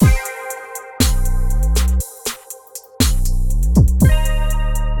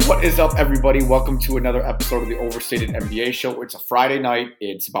What is up, everybody? Welcome to another episode of the Overstated NBA Show. It's a Friday night.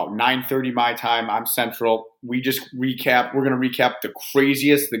 It's about 9:30 my time. I'm Central. We're going to recap the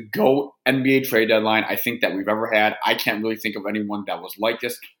craziest, the GOAT NBA trade deadline I think that we've ever had. I can't really think of anyone that was like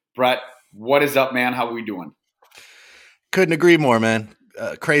this. Brett, what is up, man? How are we doing? Couldn't agree more, man.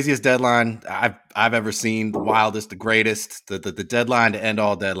 Craziest deadline I've ever seen, the wildest, the greatest, the deadline to end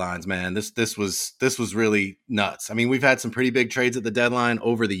all deadlines, man. This was really nuts. I mean, we've had some pretty big trades at the deadline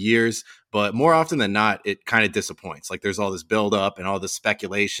over the years, but more often than not, it kind of disappoints. Like there's all this build up and all this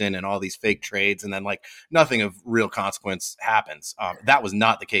speculation and all these fake trades, and then like nothing of real consequence happens. That was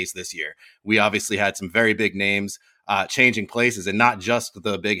not the case this year. We obviously had some very big names changing places, and not just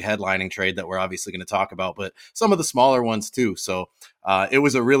the big headlining trade that we're obviously going to talk about, but some of the smaller ones too. So it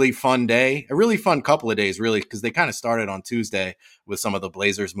was a really fun day, a really fun couple of days, really, because they kind of started on Tuesday with some of the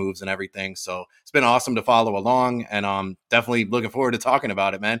Blazers moves and everything. So it's been awesome to follow along, and definitely looking forward to talking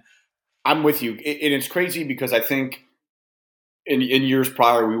about it, man. I'm with you. And it's crazy because I think in years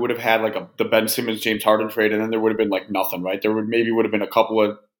prior, we would have had like the Ben Simmons, James Harden trade, and then there would have been like nothing, right? There would have been a couple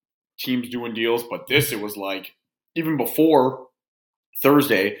of teams doing deals, but it was like, even before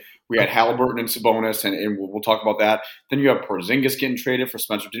Thursday, we had Halliburton and Sabonis, and we'll talk about that. Then you have Porzingis getting traded for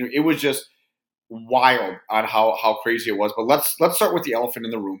Spencer Dinwiddie. It was just wild on how crazy it was. But let's start with the elephant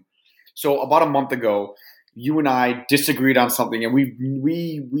in the room. So about a month ago, you and I disagreed on something, and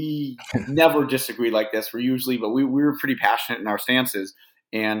we never disagree like this. But we were pretty passionate in our stances.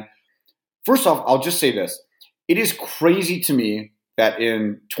 And first off, I'll just say this: it is crazy to me that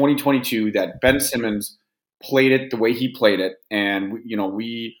in 2022, that Ben Simmons played it the way he played it, and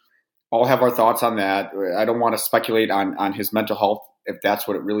we all have our thoughts on that. I don't want to speculate on his mental health if that's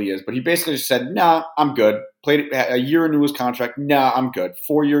what it really is, but he basically just said, "Nah, I'm good." Played it a year into his contract. "Nah, I'm good.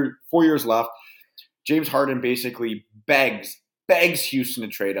 4 years left." James Harden basically begs Houston to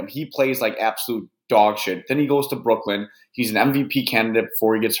trade him. He plays like absolute dog shit. Then he goes to Brooklyn. He's an MVP candidate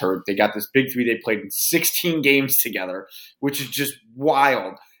before he gets hurt. They got this big three. They played in 16 games together, which is just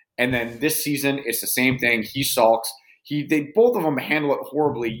wild. And then this season, it's the same thing. He sulks. They both of them handle it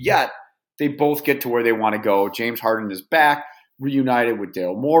horribly, yet they both get to where they want to go. James Harden is back, reunited with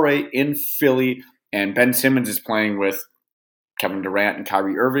Daryl Morey in Philly, and Ben Simmons is playing with Kevin Durant and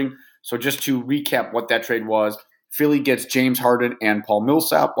Kyrie Irving. So just to recap what that trade was, Philly gets James Harden and Paul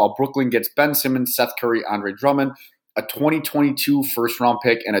Millsap, while Brooklyn gets Ben Simmons, Seth Curry, Andre Drummond, a 2022 first-round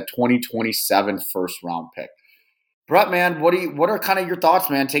pick, and a 2027 first-round pick. Brett, man, what are kind of your thoughts,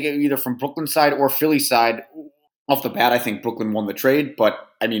 man? Take it either from Brooklyn side or Philly side. Off the bat, I think Brooklyn won the trade, but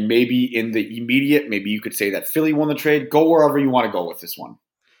I mean, maybe in the immediate, maybe you could say that Philly won the trade. Go wherever you want to go with this one.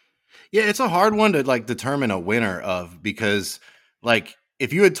 Yeah, it's a hard one to like determine a winner of, because like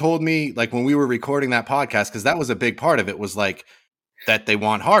if you had told me like when we were recording that podcast, because that was a big part of it, was like that they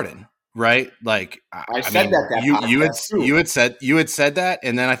want Harden. Right, like I said that you had said that,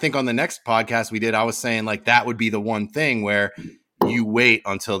 and then I think on the next podcast we did, I was saying like that would be the one thing where you wait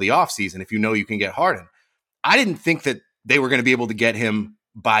until the offseason if you know you can get Harden. I didn't think that they were going to be able to get him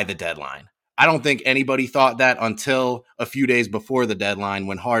by the deadline. I don't think anybody thought that until a few days before the deadline,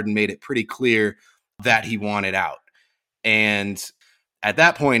 when Harden made it pretty clear that he wanted out. And at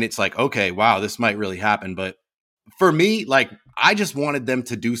that point, it's like, okay, wow, this might really happen. But for me, like, I just wanted them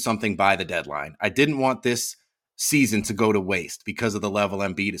to do something by the deadline. I didn't want this season to go to waste because of the level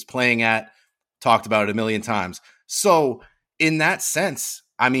Embiid is playing at. Talked about it a million times. So in that sense,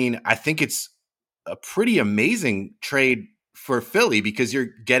 I mean, I think it's a pretty amazing trade for Philly, because you're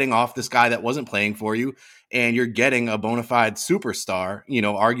getting off this guy that wasn't playing for you, and you're getting a bona fide superstar,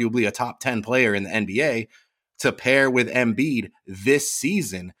 arguably a top 10 player in the NBA, to pair with Embiid this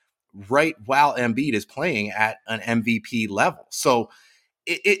season, right while Embiid is playing at an MVP level. So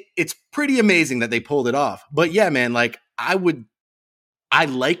it's pretty amazing that they pulled it off. But yeah, man, like I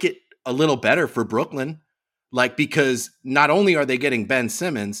like it a little better for Brooklyn, like, because not only are they getting Ben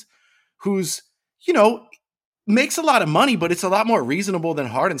Simmons, who's, makes a lot of money, but it's a lot more reasonable than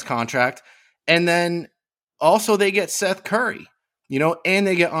Harden's contract. And then also they get Seth Curry, and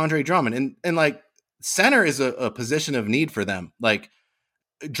they get Andre Drummond, and like center is a position of need for them. Like,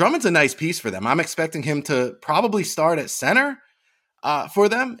 Drummond's a nice piece for them. I'm expecting him to probably start at center for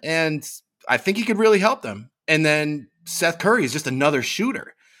them, and I think he could really help them. And then Seth Curry is just another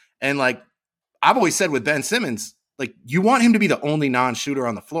shooter. And like I've always said with Ben Simmons, like you want him to be the only non-shooter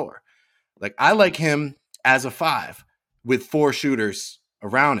on the floor. Like I like him as a 5 with 4 shooters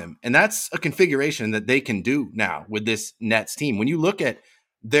around him. And that's a configuration that they can do now with this Nets team. When you look at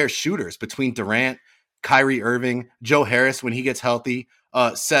their shooters between Durant, Kyrie Irving, Joe Harris when he gets healthy,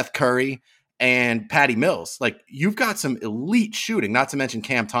 Seth Curry, and Patty Mills. Like, you've got some elite shooting, not to mention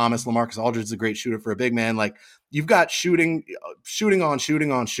Cam Thomas. LaMarcus Aldridge is a great shooter for a big man. Like, you've got shooting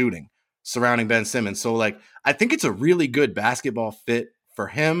surrounding Ben Simmons. So, like, I think it's a really good basketball fit for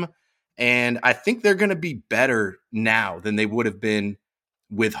him. And I think they're going to be better now than they would have been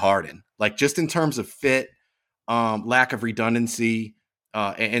with Harden. Like, just in terms of fit, lack of redundancy,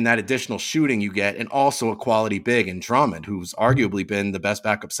 and that additional shooting you get, and also a quality big in Drummond, who's arguably been the best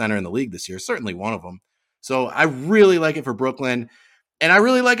backup center in the league this year, certainly one of them. So I really like it for Brooklyn, and I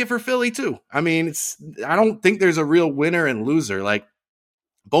really like it for Philly too. I mean, I don't think there's a real winner and loser. Like,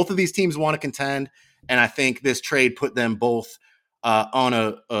 both of these teams want to contend, and I think this trade put them both on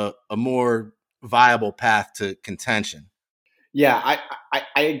a more viable path to contention. Yeah,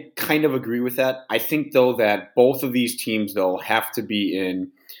 I kind of agree with that. I think, though, that both of these teams, though, have to be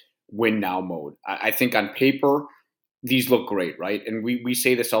in win-now mode. I think on paper, these look great, right? And we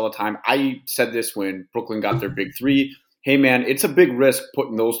say this all the time. I said this when Brooklyn got their big three. Hey, man, it's a big risk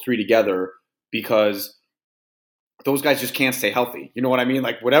putting those three together because those guys just can't stay healthy. You know what I mean?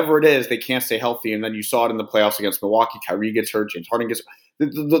 Like, whatever it is, they can't stay healthy. And then you saw it in the playoffs against Milwaukee. Kyrie gets hurt. James Harden gets –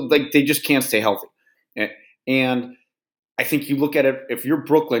 like, they just can't stay healthy. And I think you look at it, if you're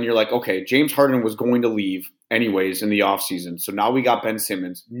Brooklyn, you're like, okay, James Harden was going to leave anyways in the offseason. So now we got Ben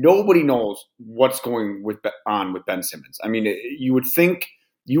Simmons. Nobody knows what's going on with Ben Simmons. I mean, you would think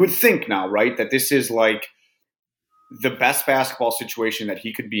now, right, that this is like the best basketball situation that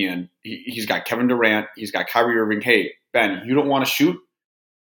he could be in. He's got Kevin Durant. He's got Kyrie Irving. Hey, Ben, you don't want to shoot?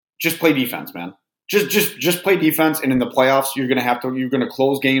 Just play defense, man. Just play defense. And in the playoffs, you're going to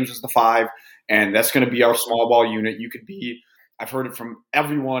close games as the 5. And that's going to be our small ball unit. You could be, I've heard it from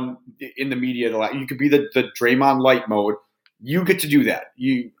everyone in the media, you could be the Draymond light mode. You get to do that.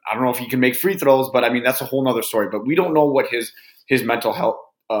 I don't know if he can make free throws, but I mean, that's a whole nother story. But we don't know what his mental health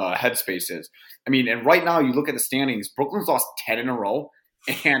headspace is. I mean, and right now you look at the standings, Brooklyn's lost 10 in a row,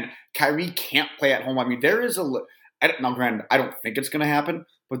 and Kyrie can't play at home. I mean, there is now granted, I don't think it's going to happen,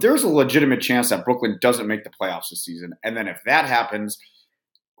 but there is a legitimate chance that Brooklyn doesn't make the playoffs this season. And then if that happens,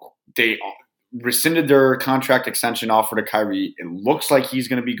 they rescinded their contract extension offer to Kyrie. It looks like he's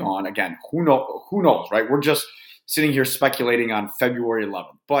going to be gone. Again, who knows, right? We're just sitting here speculating on February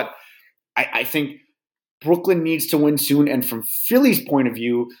 11th. But I think Brooklyn needs to win soon. And from Philly's point of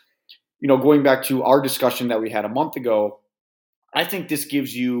view, going back to our discussion that we had a month ago, I think this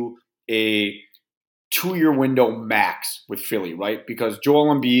gives you a 2-year window max with Philly, right? Because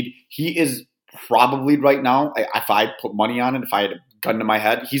Joel Embiid, he is probably right now, if I put money on it, if I had a gun to my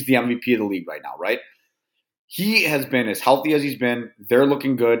head, he's the MVP of the league right now, right? He has been as healthy as he's been. They're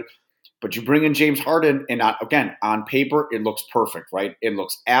looking good. But you bring in James Harden, and again, on paper, it looks perfect, right? It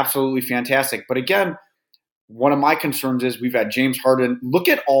looks absolutely fantastic. But again, one of my concerns is we've had James Harden. Look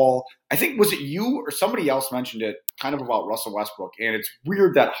at I think, was it you or somebody else mentioned it kind of about Russell Westbrook? And it's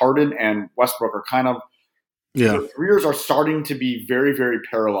weird that Harden and Westbrook are kind of, their careers are starting to be very, very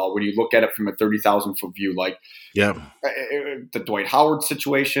parallel when you look at it from a 30,000-foot view. Like, the Dwight Howard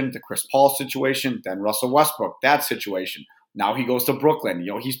situation, the Chris Paul situation, then Russell Westbrook, that situation. Now he goes to Brooklyn.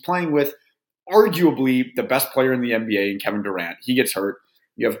 He's playing with arguably the best player in the NBA in Kevin Durant. He gets hurt.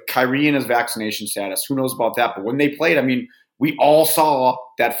 You have Kyrie and his vaccination status. Who knows about that? But when they played, I mean, we all saw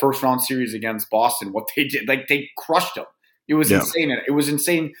that first-round series against Boston, what they did. Like, they crushed them. It was insane. It was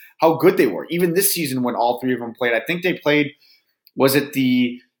insane how good they were. Even this season when all three of them played, I think they played, was it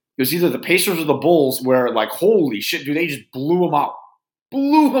either the Pacers or the Bulls where, like, holy shit, dude, they just blew them out.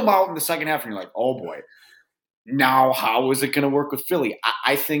 Blew them out in the second half. And you're like, oh, boy. Now how is it going to work with Philly?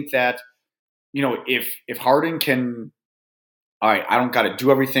 I think that, if Harden can, all right, I don't got to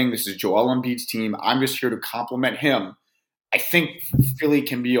do everything. This is Joel Embiid's team. I'm just here to compliment him. I think Philly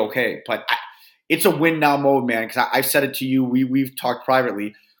can be okay. But it's a win-now mode, man, because I've said it to you. We've talked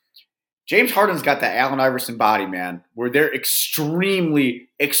privately. James Harden's got that Allen Iverson body, man, where they're extremely,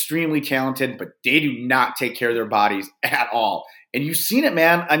 extremely talented, but they do not take care of their bodies at all. And you've seen it,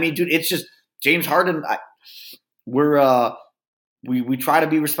 man. I mean, dude, it's just James Harden. We try to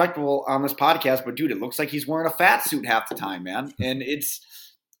be respectful on this podcast, but dude, it looks like he's wearing a fat suit half the time, man. And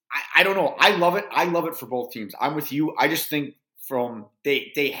I don't know. I love it. I love it for both teams. I'm with you. I just think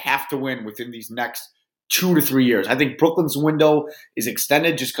they have to win within these next 2 to 3 years. I think Brooklyn's window is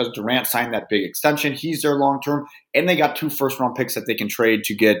extended just because Durant signed that big extension. He's their long-term, and they got 2 first-round picks that they can trade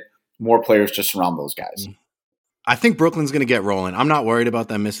to get more players to surround those guys. I think Brooklyn's going to get rolling. I'm not worried about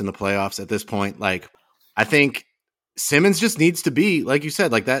them missing the playoffs at this point. Like, I think Simmons just needs to be, like you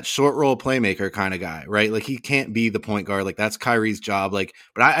said, like that short roll playmaker kind of guy, right? Like, he can't be the point guard. Like, that's Kyrie's job. Like,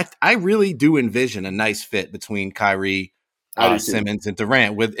 but I really do envision a nice fit between Kyrie Simmons and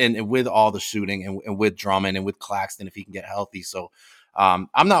Durant with all the shooting and with Drummond and with Claxton if he can get healthy. So I'm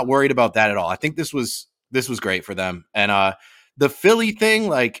not worried about that at all. I think this was great for them. And the Philly thing,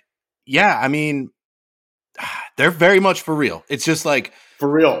 like, yeah, I mean, they're very much for real. It's just like for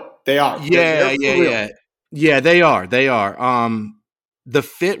real. They are. Yeah. They are. The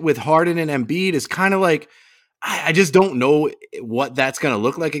fit with Harden and Embiid is kind of like, I just don't know what that's going to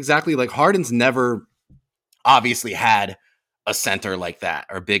look like exactly. Like Harden's never obviously had a center like that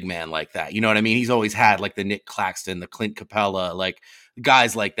or a big man like that. You know what I mean? He's always had like the Nick Claxton, the Clint Capella, like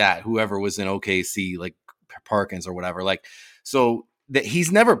guys like that, whoever was in OKC, like Perkins or whatever. Like, so that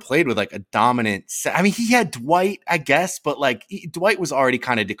he's never played with like a dominant set. I mean, he had Dwight, I guess, but like Dwight was already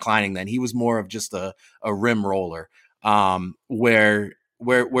kind of declining then. He was more of just a rim roller, where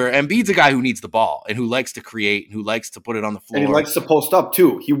Embiid's a guy who needs the ball and who likes to create and who likes to put it on the floor. And he likes to post up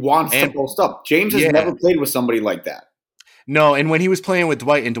too. He wants to post up. James has never played with somebody like that. No, and when he was playing with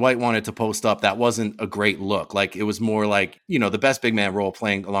Dwight and Dwight wanted to post up, that wasn't a great look. Like it was more like, you know, the best big man role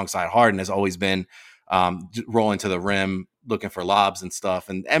playing alongside Harden has always been rolling to the rim, looking for lobs and stuff.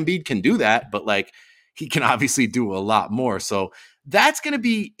 And Embiid can do that, but like he can obviously do a lot more. So that's going to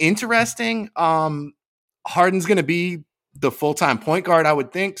be interesting. Harden's going to be the full-time point guard, I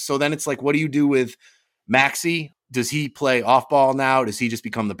would think. So then it's like, what do you do with Maxey? Does he play off ball now? Does he just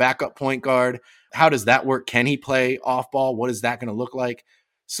become the backup point guard? How does that work? Can he play off ball? What is that going to look like?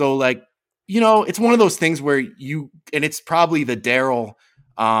 So like, you know, it's one of those things where and it's probably the Daryl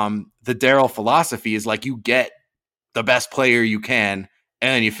philosophy is like, you get the best player you can and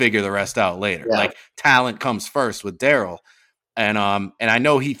then you figure the rest out later. Yeah. Like talent comes first with Daryl. And I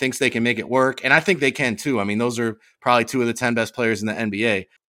know he thinks they can make it work. And I think they can too. I mean, those are probably two of the 10 best players in the NBA.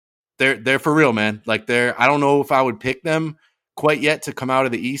 They're for real, man. Like I don't know if I would pick them quite yet to come out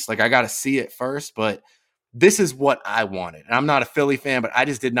of the East. Like I got to see it first, but this is what I wanted. And I'm not a Philly fan, but I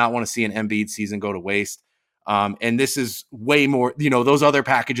just did not want to see an Embiid season go to waste. And this is way more, you know, those other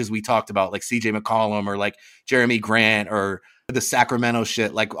packages we talked about, like CJ McCollum or like Jeremy Grant or the Sacramento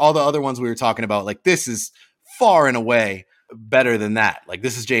shit, like all the other ones we were talking about, like this is far and away better than that. Like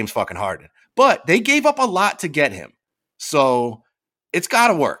this is James fucking Harden, but they gave up a lot to get him. So it's got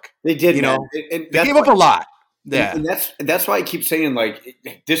to work. They did, you know, and they gave up a lot. Yeah. And that's why I keep saying like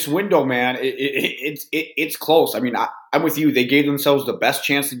this window, man, it's close. I mean, I'm with you. They gave themselves the best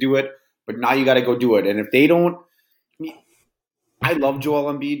chance to do it, but now you got to go do it. And if they don't, I love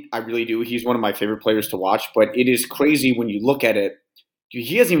Joel Embiid. I really do. He's one of my favorite players to watch, but it is crazy when you look at it. Dude,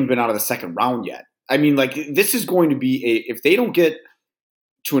 he hasn't even been out of the second round yet. I mean, like this is going to be if they don't get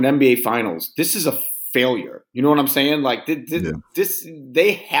to an NBA Finals, this is a failure. You know what I'm saying? Like this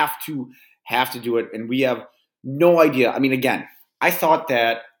they have to do it, and we have no idea. I mean, again, I thought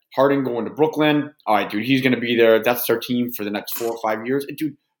that Harden going to Brooklyn, all right, dude, he's going to be there. That's their team for the next 4 or 5 years.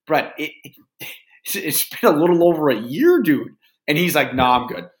 Dude, Brett, it's been a little over a year, dude, and he's like, "Nah, I'm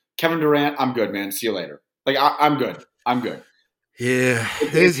good." Kevin Durant, I'm good, man. See you later. Like I'm good. I'm good. Yeah,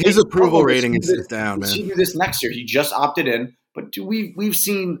 his approval rating is down, man. He do this next year. He just opted in, but dude, we've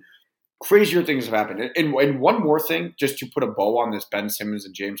seen crazier things have happened. And one more thing, just to put a bow on this Ben Simmons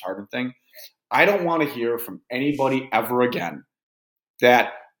and James Harden thing, I don't want to hear from anybody ever again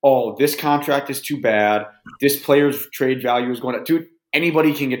that, oh, this contract is too bad. This player's trade value is going to – dude,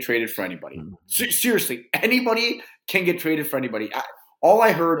 anybody can get traded for anybody. Seriously, anybody can get traded for anybody. All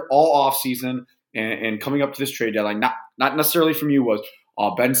I heard all offseason and coming up to this trade deadline, not necessarily from you, was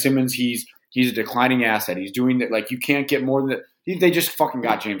Ben Simmons, he's a declining asset. He's doing that. Like, you can't get more than that. They just fucking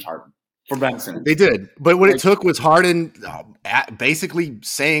got James Harden. For Ben Simmons. They did. But what it took was Harden basically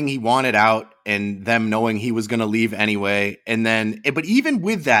saying he wanted out and them knowing he was going to leave anyway. And then, but even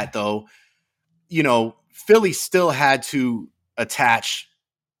with that, though, you know, Philly still had to attach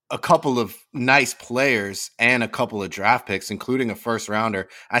a couple of nice players and a couple of draft picks, including a first rounder.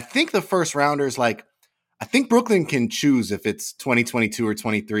 I think the first rounder is like, I think Brooklyn can choose if it's 2022 or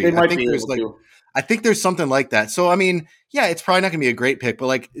 23. They might be able to. I think there's something like that. So, I mean, yeah, it's probably not going to be a great pick, but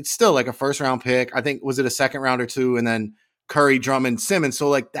like it's still like a first round pick. I think, was it a second round or two? And then Curry, Drummond, Simmons. So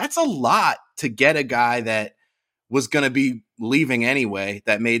like that's a lot to get a guy that was going to be leaving anyway,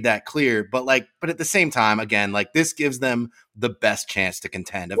 that made that clear. But at the same time, again, like this gives them the best chance to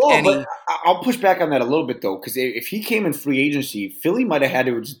contend. But I'll push back on that a little bit though, because if he came in free agency, Philly might have had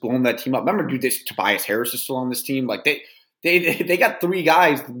to just blown that team up. Remember, dude, Tobias Harris is still on this team. Like they got 3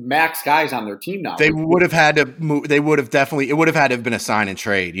 guys, max guys on their team now. They would have had to move. They would have definitely. It would have had to have been a sign and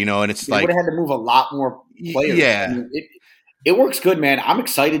trade, you know. And it's they would have had to move a lot more players. Yeah, I mean, it works good, man. I'm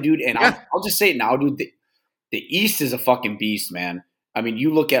excited, dude. And I'll just say it now, dude. The East is a fucking beast, man. I mean,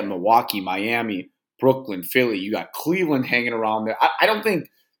 you look at Milwaukee, Miami, Brooklyn, Philly. You got Cleveland hanging around there. I don't think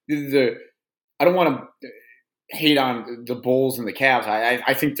I don't want to hate on the Bulls and the Cavs.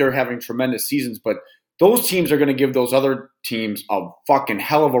 I think they're having tremendous seasons, but those teams are going to give those other teams a fucking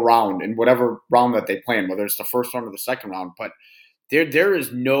hell of a round in whatever round that they play in, whether it's the first round or the second round. But there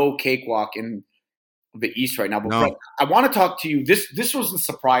is no cakewalk in the East right now. But Brett, I want to talk to you. This was a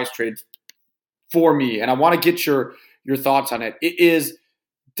surprise trade for me, and I want to get your thoughts on it. It is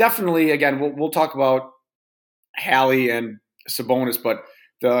definitely, again, we'll talk about Hallie and Sabonis, but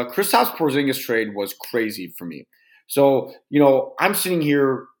the Kristaps Porzingis trade was crazy for me. So, I'm sitting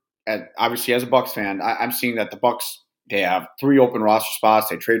here obviously as a Bucks fan, I'm seeing that the Bucks, they have 3 open roster spots.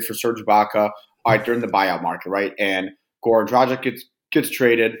 They trade for Serge Ibaka. All right, they're in the buyout market, right? And Goran Dragic gets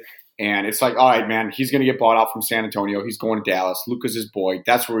traded, and it's like, all right, man, he's going to get bought out from San Antonio. He's going to Dallas. Luka's his boy.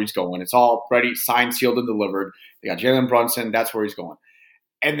 That's where he's going. It's all ready, signed, sealed, and delivered. They got Jalen Brunson. That's where he's going.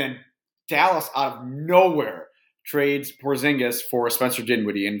 And then Dallas, out of nowhere, trades Porzingis for Spencer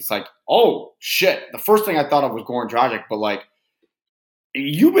Dinwiddie. And it's like, oh, shit. The first thing I thought of was Goran Dragic, but like,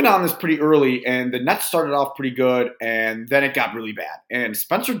 you've been on this pretty early, and the Nets started off pretty good, and then it got really bad. And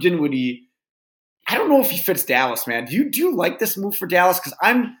Spencer Dinwiddie, I don't know if he fits Dallas, man. Do you like this move for Dallas? Because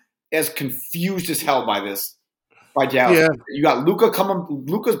I'm as confused as hell by Dallas. Yeah. You got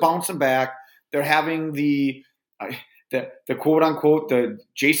Luka's bouncing back. They're having the quote unquote the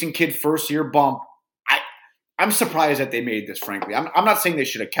Jason Kidd first year bump. I'm surprised that they made this. Frankly, I'm not saying they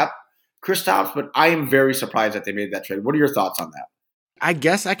should have kept Kristaps, but I am very surprised that they made that trade. What are your thoughts on that? I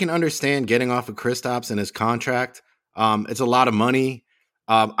guess I can understand getting off of Kristaps and his contract. It's a lot of money.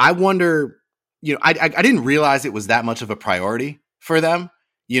 I wonder, I didn't realize it was that much of a priority for them.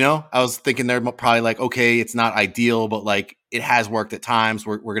 I was thinking they're probably like, okay, it's not ideal, but like it has worked at times.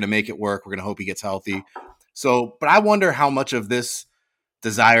 We're going to make it work. We're going to hope he gets healthy. So, but I wonder how much of this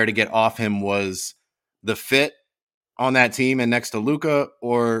desire to get off him was the fit on that team and next to Luka,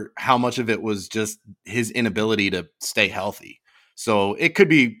 or how much of it was just his inability to stay healthy. So it could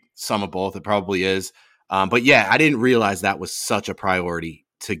be some of both. It probably is. But yeah, I didn't realize that was such a priority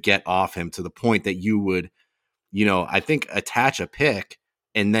to get off him to the point that you would, I think attach a pick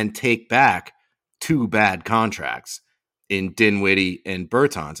and then take back 2 bad contracts in Dinwiddie and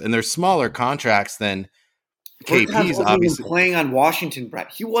Bertans. And they're smaller contracts than KP's, obviously. Even playing on Washington,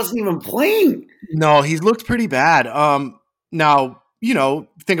 Brett. He wasn't even playing. No, he's looked pretty bad. Now,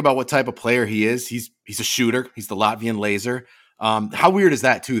 think about what type of player he is. He's a shooter. He's the Latvian laser. How weird is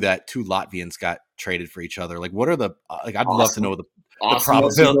that too, that 2 Latvians got traded for each other? Like, what are I'd love to know the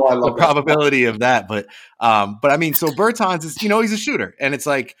probability of that. But I mean, so Bertans is, he's a shooter, and it's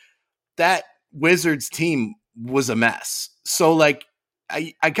like that Wizards team was a mess. So like,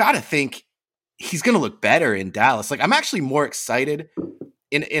 I gotta think he's going to look better in Dallas. Like, I'm actually more excited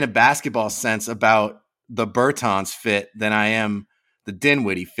in a basketball sense about the Bertans fit than I am the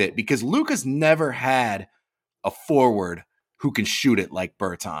Dinwiddie fit, because Luka's never had a forward who can shoot it like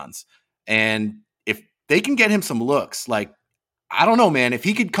Bertans. And if they can get him some looks, like, I don't know, man, if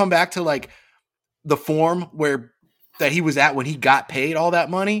he could come back to like the form that he was at when he got paid all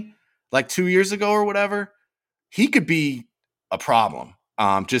that money, like 2 years ago or whatever, he could be a problem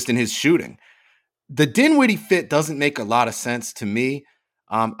just in his shooting. The Dinwiddie fit doesn't make a lot of sense to me.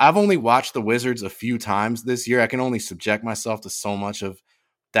 I've only watched the Wizards a few times this year. I can only subject myself to so much of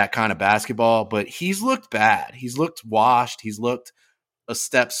that kind of basketball, but he's looked bad. He's looked washed. He's looked a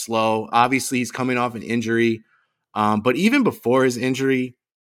step slow. Obviously, he's coming off an injury. But even before his injury,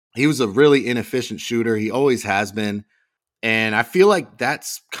 he was a really inefficient shooter. He always has been. And I feel like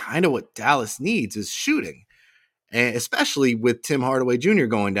that's kind of what Dallas needs is shooting, and especially with Tim Hardaway Jr.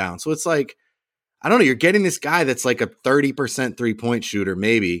 going down. So it's like, I don't know, you're getting this guy that's like a 30% 3-point shooter,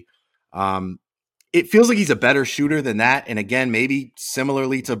 maybe. It feels like he's a better shooter than that. And again, maybe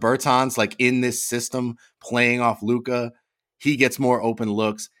similarly to Bertans, like in this system, playing off Luka, he gets more open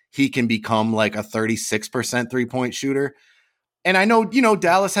looks. He can become like a 36% 3-point shooter. And I know,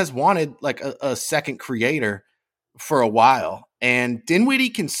 Dallas has wanted like a second creator for a while. And Dinwiddie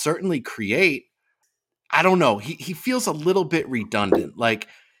can certainly create. I don't know. He feels a little bit redundant. Like,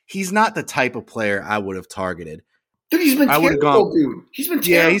 he's not the type of player I would have targeted. Dude, he's been terrible, dude. He's been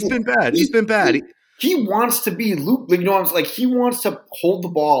terrible. Yeah, he's been bad. He's been bad. He wants to be Luka. Like, he wants to hold the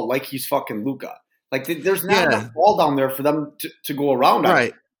ball like he's fucking Luka. Like, there's not enough ball down there for them to go around.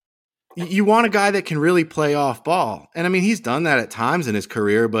 Right. You want a guy that can really play off ball. And I mean, he's done that at times in his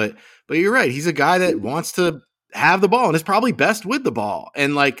career, but you're right. He's a guy that wants to have the ball and is probably best with the ball.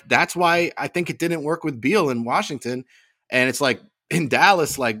 And like, that's why I think it didn't work with Beal in Washington. And it's like in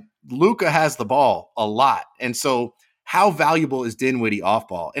Dallas, like Luka has the ball a lot. And so how valuable is Dinwiddie off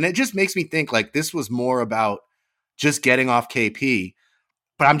ball? And it just makes me think like this was more about just getting off KP,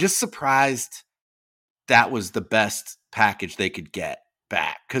 but I'm just surprised that was the best package they could get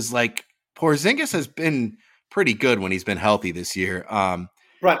back. Cause like Porzingis has been pretty good when he's been healthy this year.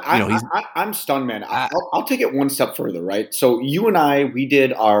 Right. I'm stunned, man. I'll take it one step further, right? So you and we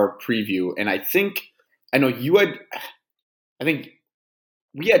did our preview, and I think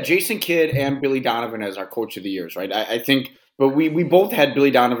we had Jason Kidd and Billy Donovan as our coach of the years, right? I think, but we both had Billy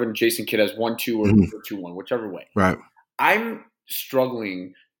Donovan and Jason Kidd as 1-2 or 2-1, whichever way. Right. I'm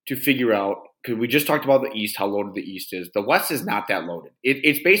struggling to figure out, because we just talked about the East, how loaded the East is. The West is not that loaded.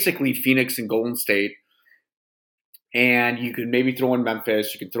 It's basically Phoenix and Golden State, and you could maybe throw in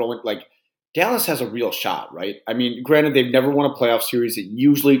Memphis. You can throw in, like, Dallas has a real shot, right? I mean, granted, they've never won a playoff series. It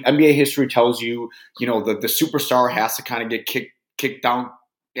usually, NBA history tells you, the superstar has to kind of get kicked down,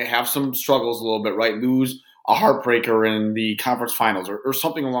 have some struggles a little bit, right? Lose a heartbreaker in the conference finals or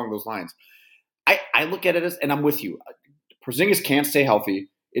something along those lines. I look at it and I'm with you. Porzingis can't stay healthy.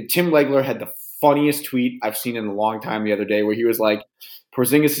 Tim Legler had the funniest tweet I've seen in a long time the other day, where he was like,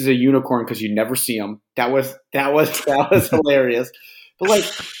 Porzingis is a unicorn because you never see him. That was hilarious. But like,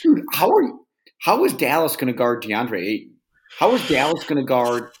 dude, how is Dallas going to guard DeAndre Ayton? How is Dallas going to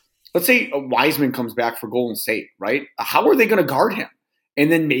guard, let's say Wiseman comes back for Golden State, right? How are they going to guard him?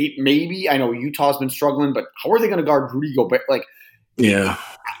 And then maybe, I know Utah's been struggling, but how are they going to guard Rudy Gobert? Like, yeah,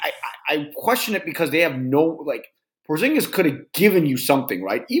 I question it because they have Porzingis could have given you something,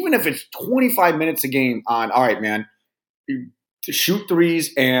 right? Even if it's 25 minutes a game on, all right, man, to shoot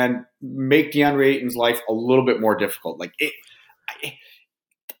threes and make DeAndre Ayton's life a little bit more difficult. Like,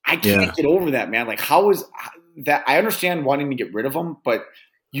 I can't get over that, man. Like, how is that? I understand wanting to get rid of him, but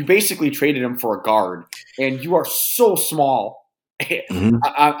you basically traded him for a guard, and you are so small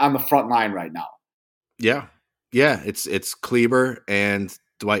on the front line right now. Yeah. It's Kleber and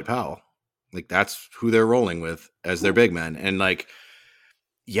Dwight Powell. Like, that's who they're rolling with as their big men. And like,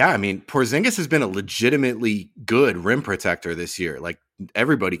 yeah, I mean, Porzingis has been a legitimately good rim protector this year. Like,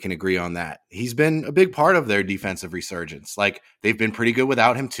 everybody can agree on that. He's been a big part of their defensive resurgence. Like, they've been pretty good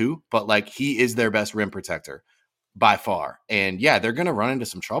without him too, but like, he is their best rim protector by far. And yeah, they're going to run into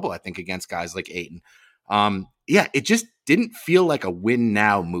some trouble, I think, against guys like Ayton. It just didn't feel like a win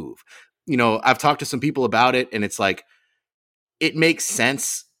now move. I've talked to some people about it, and it's like, it makes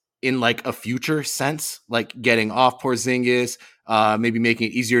sense in like a future sense, like getting off Porzingis, maybe making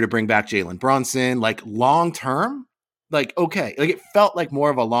it easier to bring back Jalen Brunson, like long term, like, okay, like it felt like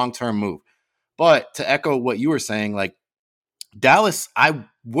more of a long-term move. But to echo what you were saying, like Dallas, I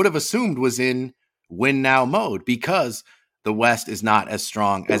would have assumed was in win now mode because the West is not as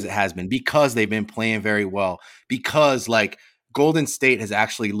strong as it has been, because they've been playing very well, because like Golden State has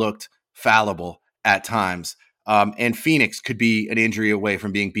actually looked fallible at times. And Phoenix could be an injury away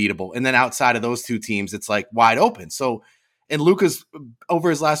from being beatable. And then outside of those two teams, it's like wide open. So, and Luka's over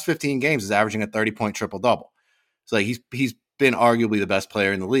his last 15 games is averaging a 30-point triple-double. So like he's been arguably the best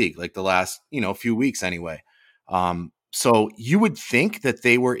player in the league, like the last, few weeks anyway. So you would think that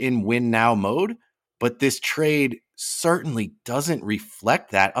they were in win now mode, but this trade certainly doesn't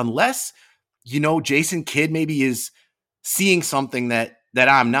reflect that, unless, Jason Kidd maybe is seeing something that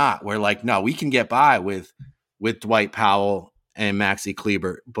I'm not, where like, no, we can get by with Dwight Powell and Maxi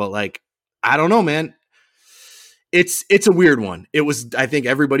Kleber. But like, I don't know, man. It's a weird one. It was, I think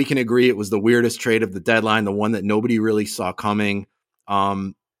everybody can agree, it was the weirdest trade of the deadline, the one that nobody really saw coming.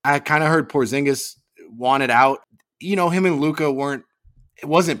 I kind of heard Porzingis wanted out. Him and Luka it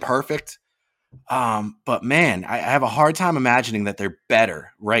wasn't perfect. But man, I have a hard time imagining that they're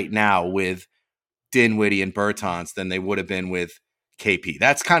better right now with Dinwiddie and Bertans than they would have been with KP.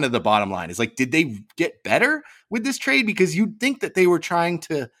 That's kind of the bottom line. Is like, did they get better with this trade? Because you'd think that they were trying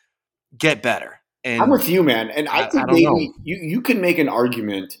to get better. And I'm with you, man. And I think maybe you can make an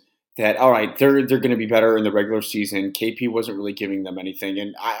argument that, all right, they're going to be better in the regular season. KP wasn't really giving them anything.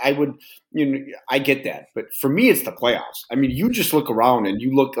 And I would, I get that. But for me, it's the playoffs. I mean, you just look around and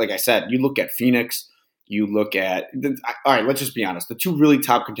you look, like I said, you look at Phoenix, you look at, all right, let's just be honest. The two really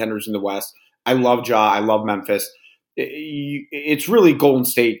top contenders in the West, I love Ja, I love Memphis. It's really Golden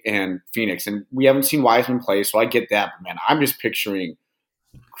State and Phoenix. And we haven't seen Wiseman play, so I get that. But man, I'm just picturing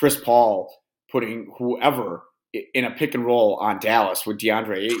Chris Paul putting whoever in a pick and roll on Dallas with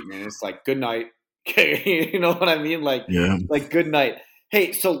DeAndre Ayton, and it's like, good night. You know what I mean? Like, yeah. Like, good night.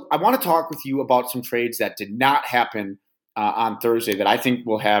 Hey, so I want to talk with you about some trades that did not happen on Thursday that I think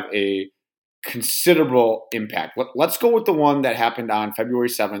will have a considerable impact. Let's go with the one that happened on February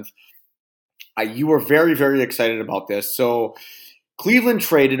 7th. You were very, very excited about this. So Cleveland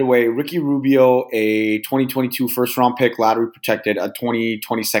traded away Ricky Rubio, a 2022 first-round pick, lottery protected, a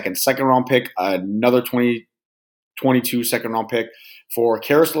 2022 second-round pick, another 2022 second-round pick for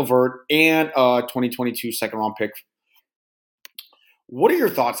Karis LeVert, and a 2022 second-round pick. What are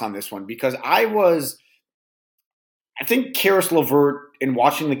your thoughts on this one? Because I think Karis LeVert, in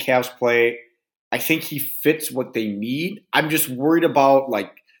watching the Cavs play, I think he fits what they need. I'm just worried about,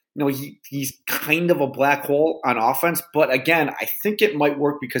 like, he's kind of a black hole on offense. But again, I think it might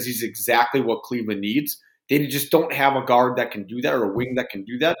work because he's exactly what Cleveland needs. They just don't have a guard that can do that or a wing that can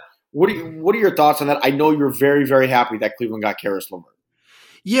do that. What are your thoughts on that? I know you're very, very happy that Cleveland got Karis LeVert.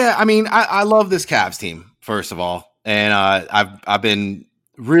 Yeah, I mean, I love this Cavs team, first of all. And I've been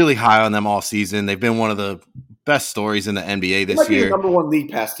really high on them all season. They've been one of the best stories in the NBA this year. They might be the #1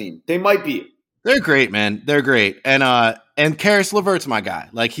 league pass team. They might be. They're great, man. They're great. And Karis LeVert's my guy.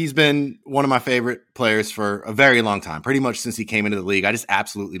 Like, he's been one of my favorite players for a very long time, pretty much since he came into the league. I just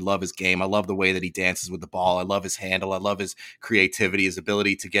absolutely love his game. I love the way that he dances with the ball. I love his handle. I love his creativity, his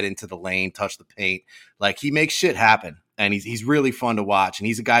ability to get into the lane, touch the paint. Like, he makes shit happen, and he's really fun to watch. And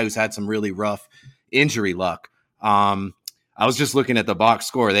he's a guy who's had some really rough injury luck. I was just looking at the box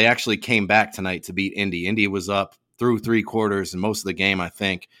score. They actually came back tonight to beat Indy. Indy was up through 3 quarters and most of the game, I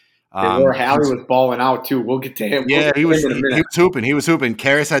think. Hallie was balling out too. We'll get to him. Yeah, he was hooping. He was hooping.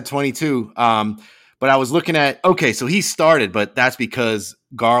 Karis had 22. But I was looking at, okay, so he started, but that's because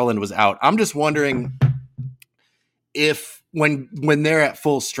Garland was out. I'm just wondering if when they're at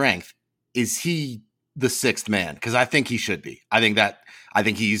full strength, is he the 6th man? Because I think he should be. I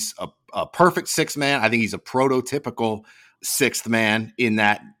think he's a perfect 6th man. I think he's a prototypical 6th man in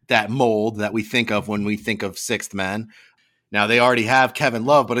that mold that we think of when we think of 6th man. Now, they already have Kevin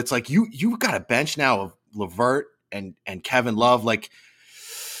Love, but it's like you got a bench now of LeVert and Kevin Love. Like,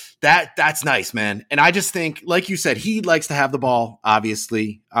 that's nice, man. And I just think, like you said, he likes to have the ball,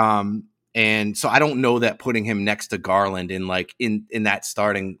 obviously. And so I don't know that putting him next to Garland in that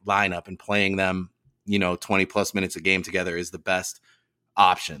starting lineup and playing them, 20 plus minutes a game together is the best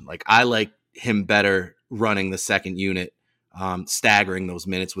option. Like, I like him better running the second unit, staggering those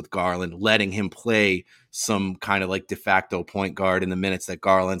minutes with Garland, letting him play some kind of like de facto point guard in the minutes that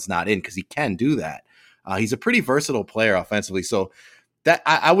Garland's not in, because he can do that. He's a pretty versatile player offensively. So that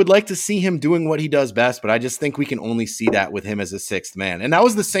I would like to see him doing what he does best, but I just think we can only see that with him as a 6th man. And that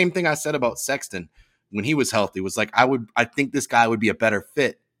was the same thing I said about Sexton when he was healthy. Was like, I think this guy would be a better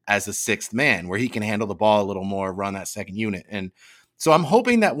fit as a 6th man, where he can handle the ball a little more, run that second unit. And so I'm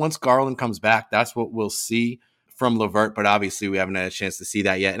hoping that once Garland comes back, that's what we'll see from LeVert, but obviously we haven't had a chance to see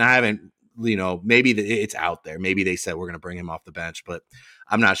that yet. And I haven't, maybe it's out there. Maybe they said we're going to bring him off the bench, but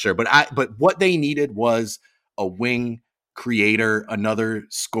I'm not sure. But what they needed was a wing creator, another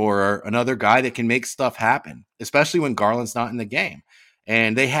scorer, another guy that can make stuff happen, especially when Garland's not in the game.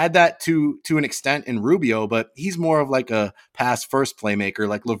 And they had that to an extent in Rubio, but he's more of like a pass first playmaker.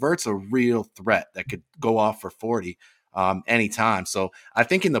 Like, LeVert's a real threat that could go off for 40 anytime. So I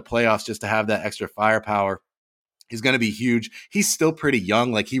think in the playoffs, just to have that extra firepower is going to be huge. He's still pretty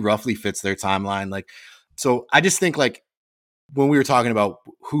young. Like, he roughly fits their timeline. Like, so I just think, like, when we were talking about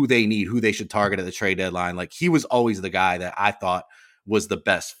who they need, who they should target at the trade deadline, like, he was always the guy that I thought was the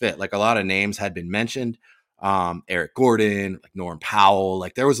best fit. Like, a lot of names had been mentioned. Eric Gordon, like Norm Powell,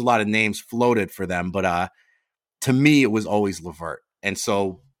 like there was a lot of names floated for them, but to me, it was always LeVert. And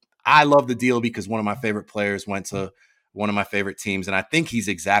so I love the deal because one of my favorite players went to one of my favorite teams, and I think he's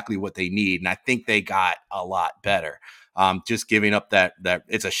exactly what they need. And I think they got a lot better. Just giving up that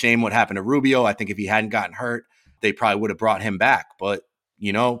it's a shame what happened to Rubio. I think if he hadn't gotten hurt, they probably would have brought him back. But,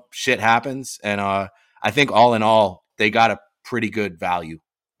 shit happens. And I think all in all, they got a pretty good value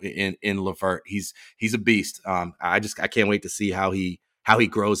in LeVert. He's a beast. I can't wait to see how he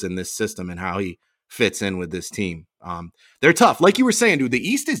grows in this system and how he fits in with this team. They're tough. Like you were saying, dude, the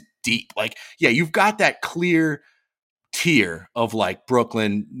East is deep. Like, yeah, you've got that clear tier of like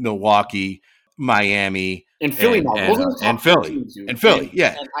Brooklyn, Milwaukee, Miami, and Philly and Philly.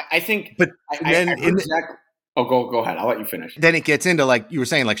 Yeah. And I think, but go ahead. I'll let you finish. Then it gets into, like you were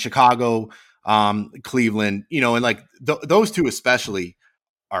saying, like Chicago, Cleveland, and like those two especially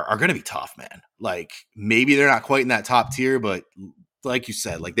are going to be tough, man. Like, maybe they're not quite in that top tier, but like you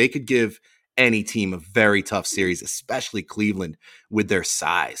said, like they could give any team a very tough series, especially Cleveland with their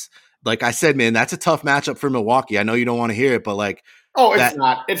size. Like I said, man, that's a tough matchup for Milwaukee. I know you don't want to hear it, but like, it's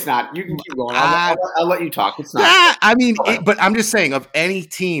not. It's not. You can keep going. I'll let you talk. It's not. I mean, but I'm just saying, of any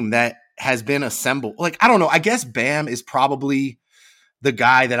team that has been assembled, like, I don't know. I guess Bam is probably the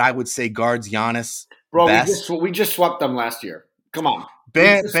guy that I would say guards Giannis. Bro, best. we just swept them last year. Come on.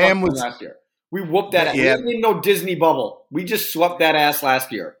 Bam was last year. We whooped that ass. Yeah. We didn't need no Disney bubble. We just swept that ass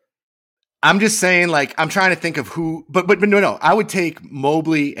last year. I'm just saying, like, I'm trying to think of who, but no. I would take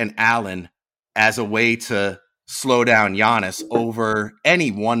Mobley and Allen as a way to slow down Giannis over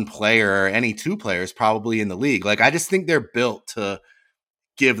any one player or any two players probably in the league. Like, I just think they're built to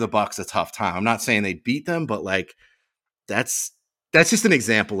give the Bucks a tough time. I'm not saying they beat them, but like, that's just an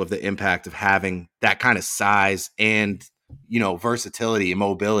example of the impact of having that kind of size and, versatility and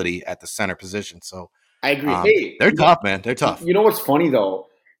mobility at the center position. So I agree. Hey, they're tough, man. They're tough. You know what's funny though?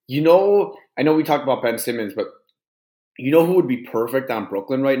 I know we talked about Ben Simmons, but you know who would be perfect on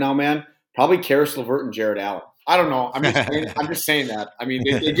Brooklyn right now, man? Probably Karis LeVert and Jared Allen. I don't know. I'm just saying that. I mean,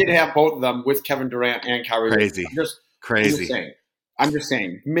 they did have both of them with Kevin Durant and Kyrie. Crazy. Crazy. I'm just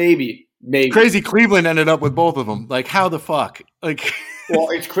saying. Maybe. Crazy Cleveland ended up with both of them. Like, how the fuck? Like, well,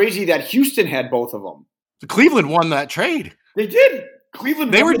 it's crazy that Houston had both of them. Cleveland won that trade. They did.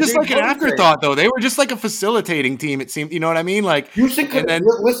 Cleveland. They were just like an afterthought, though. They were just like a facilitating team. It seemed. You know what I mean? Like Houston could.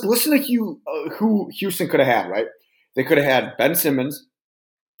 Listen to who Houston could have had. Right? They could have had Ben Simmons,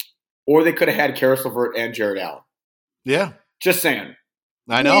 or they could have had Karis LeVert and Jared Allen. Yeah. Just saying.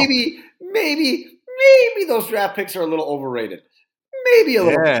 I know. Maybe those draft picks are a little overrated. Maybe a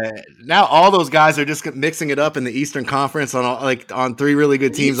little. Yeah. Now all those guys are just mixing it up in the Eastern Conference on three really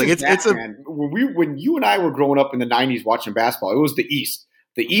good teams. Like it's a man. When you and I were growing up in the '90s watching basketball, it was the East.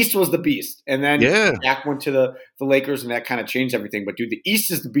 The East was the beast, and then Jack went to the Lakers, and that kind of changed everything. But dude, the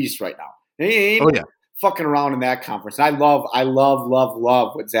East is the beast right now. They ain't fucking around in that conference. And I love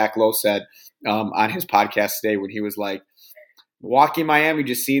what Zach Lowe said on his podcast today when he was like, Milwaukee, Miami,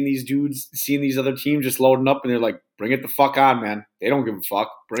 just seeing these dudes, seeing these other teams just loading up, and they're like, bring it the fuck on, man. They don't give a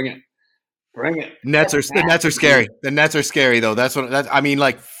fuck. Bring it. The Nets are scary. The Nets are scary, though.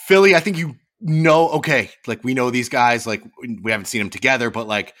 Like Philly, I think like we know these guys, like we haven't seen them together, but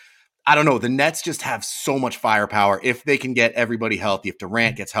like, I don't know. The Nets just have so much firepower if they can get everybody healthy, if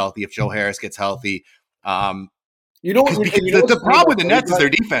Durant gets healthy, if Joe Harris gets healthy. The problem with the Nets is their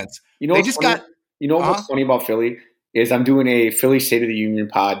defense. What's funny about Philly is I'm doing a Philly State of the Union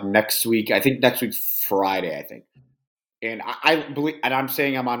pod next week. I think next week's Friday, I think. And I believe, and I'm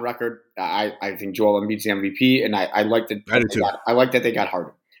saying I'm on record. I think Joel Embiid's the MVP, and I like that. I like that they got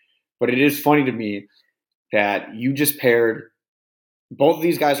Harden. But it is funny to me that you just paired both of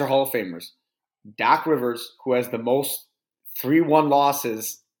these guys are Hall of Famers. Doc Rivers, who has the most 3-1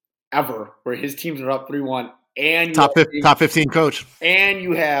 losses ever, where his teams are up 3-1, and top 15 coach. And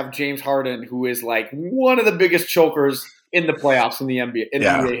you have James Harden, who is like one of the biggest chokers in the playoffs in the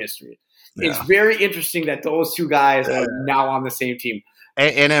NBA history. Yeah. It's very interesting that those two guys are now on the same team.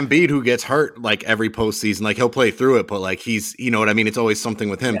 And Embiid, who gets hurt like every postseason, like he'll play through it, but like he's, you know what I mean? It's always something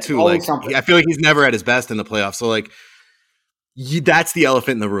with him too. Like I feel like he's never at his best in the playoffs. So like that's the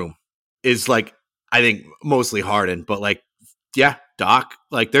elephant in the room is like, I think mostly Harden, but like, yeah, Doc,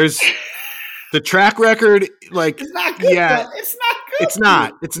 like there's the track record. Like, it's not good. Yeah, it's not good.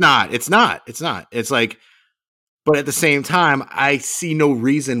 It's not. It's like, but at the same time, I see no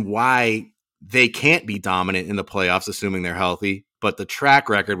reason why they can't be dominant in the playoffs, assuming they're healthy. But the track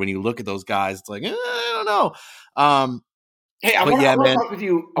record, when you look at those guys, it's like, I don't know. Hey, I want to talk with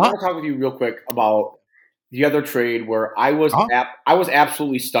you. I want to talk with you real quick about the other trade where I was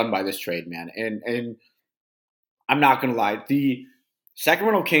absolutely stunned by this trade, man. And I'm not going to lie, the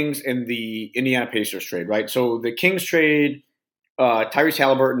Sacramento Kings and the Indiana Pacers trade, right? So the Kings trade Tyrese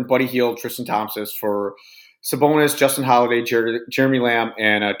Halliburton, Buddy Hield, Tristan Thompson for Sabonis, Justin Holiday, Jeremy Lamb,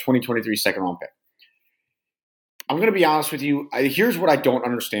 and a 2023 second-round pick. I'm going to be honest with you. Here's what I don't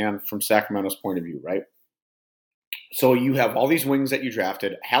understand from Sacramento's point of view, right? So you have all these wings that you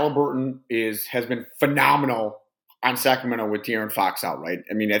drafted. Halliburton has been phenomenal on Sacramento with De'Aaron Fox out, right?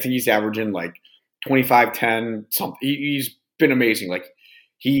 I mean, I think he's averaging like 25, 10, something. He's been amazing. Like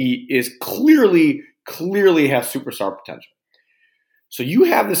he is clearly has superstar potential. So you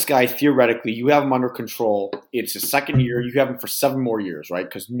have this guy, theoretically, you have him under control. It's his second year. You have him for 7 more years, right?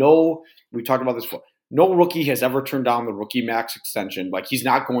 Because we talked about this before. No rookie has ever turned down the rookie max extension. Like he's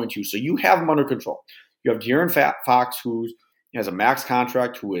not going to. So you have him under control. You have De'Aaron Fox, who has a max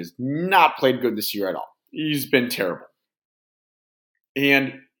contract, who has not played good this year at all. He's been terrible.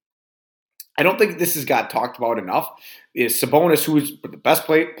 And I don't think this has got talked about enough, is Sabonis, who is the best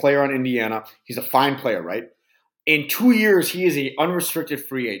player on Indiana. He's a fine player, right? In 2 years, he is an unrestricted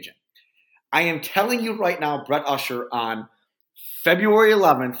free agent. I am telling you right now, Brett Usher, on February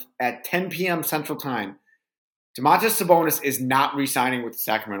 11th at 10 p.m. Central Time, Domantas Sabonis is not re-signing with the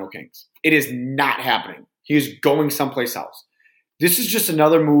Sacramento Kings. It is not happening. He is going someplace else. This is just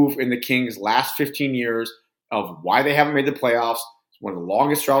another move in the Kings' last 15 years of why they haven't made the playoffs, one of the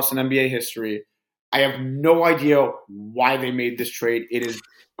longest droughts in NBA history. I have no idea why they made this trade. It is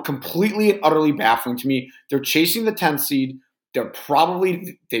completely and utterly baffling to me. They're chasing the 10th seed.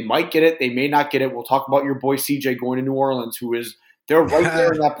 They might get it. They may not get it. We'll talk about your boy CJ going to New Orleans, they're right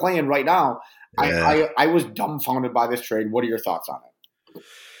there in that plan right now. Yeah. I was dumbfounded by this trade. What are your thoughts on it?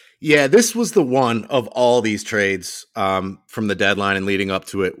 Yeah, this was the one of all these trades from the deadline and leading up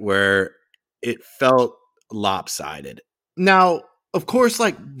to it where it felt lopsided. Now, of course,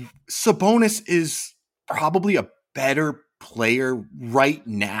 like Sabonis is probably a better player right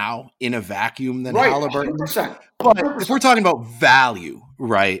now in a vacuum than Halliburton. 100%. But if we're talking about value,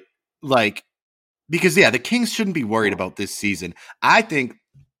 right? Like, because the Kings shouldn't be worried about this season. I think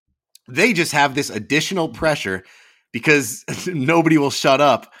they just have this additional pressure because nobody will shut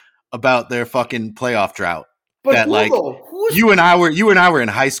up about their fucking playoff drought. But that like you and I were in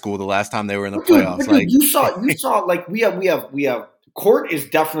high school the last time they were in the playoffs. Like you saw like we have Court is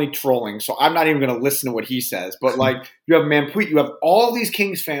definitely trolling, so I'm not even going to listen to what he says. But like you have Manpreet, you have all these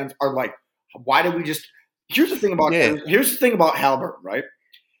Kings fans are like, why did we just? Here's the thing about Halliburton, right?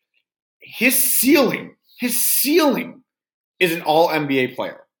 His ceiling is an All NBA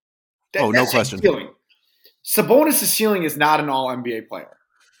player. No question. Sabonis' ceiling is not an All NBA player.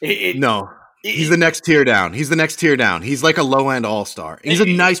 He's the next tier down. He's like a low-end all-star. He's a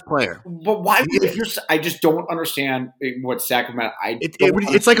nice player. But why? I just don't understand what Sacramento.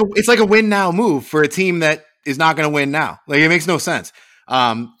 It's like a win now move for a team that is not going to win now. Like it makes no sense.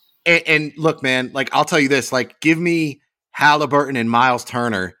 And look, man, like I'll tell you this: like, give me Halliburton and Miles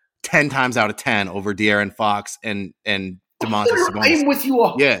Turner 10 times out of 10 over De'Aaron Fox and Domantas Sabonis. I'm with you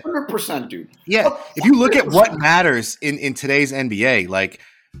 100%, dude. Yeah, if you look at what matters in today's NBA, like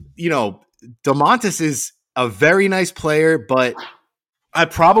Domantas is a very nice player, but I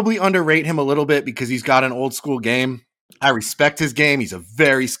probably underrate him a little bit because he's got an old school game. I respect his game. He's a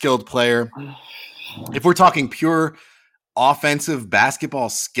very skilled player. If we're talking pure offensive basketball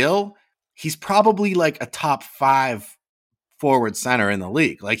skill, he's probably like a top 5 forward center in the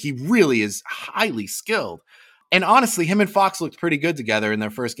league. Like he really is highly skilled. And honestly, him and Fox looked pretty good together in their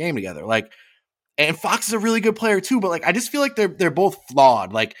first game together. Like, and Fox is a really good player too, but like I just feel like they're both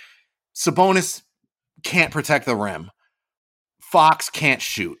flawed. Like Sabonis can't protect the rim. Fox can't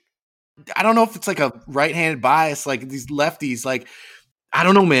shoot. I don't know if it's like a right-handed bias, like these lefties, like I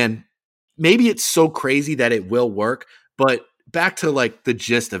don't know, man. Maybe it's so crazy that it will work, but back to like the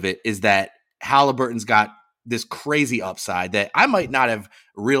gist of it is that Halliburton's got this crazy upside that I might not have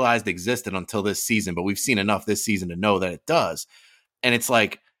realized existed until this season, but we've seen enough this season to know that it does. And it's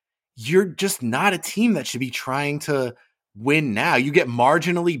like, you're just not a team that should be trying to win now. You get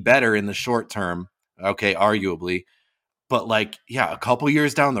marginally better in the short term. Okay, arguably. But like, a couple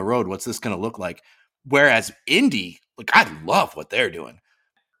years down the road, what's this going to look like? Whereas Indy, like, I love what they're doing.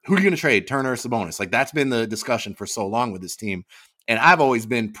 Who are you going to trade, Turner or Sabonis? Like, that's been the discussion for so long with this team. And I've always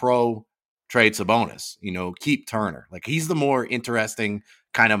been pro trade Sabonis, keep Turner. Like, he's the more interesting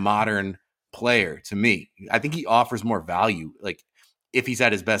kind of modern player to me. I think he offers more value, like, if he's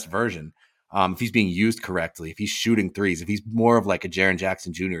at his best version, if he's being used correctly, if he's shooting threes, if he's more of like a Jaren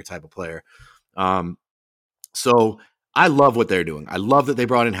Jackson Jr. type of player. So I love what they're doing. I love that they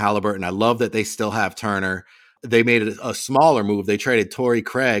brought in Halliburton. I love that they still have Turner. They made a smaller move. They traded Torrey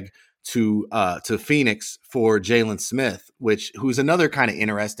Craig to Phoenix for Jalen Smith, who's another kind of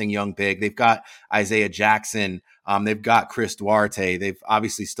interesting young big. They've got Isaiah Jackson. They've got Chris Duarte. They've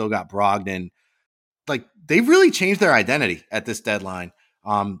obviously still got Brogdon. Like, they've really changed their identity at this deadline.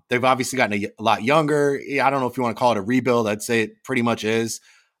 They've obviously gotten a lot younger. I don't know if you want to call it a rebuild. I'd say it pretty much is.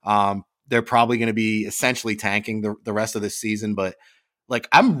 They're probably going to be essentially tanking the rest of this season, but like,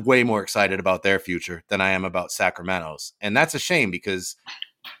 I'm way more excited about their future than I am about Sacramento's. And that's a shame because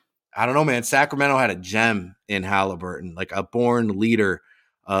I don't know, man, Sacramento had a gem in Halliburton, like a born leader,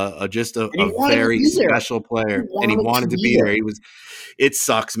 just a very special player. And he wanted to be there. It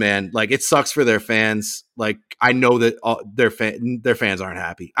sucks, man. Like, it sucks for their fans. Like, I know that their fans aren't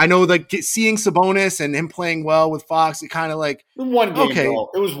happy. I know, like, seeing Sabonis and him playing well with Fox, it kind of like, one game, okay. Bro.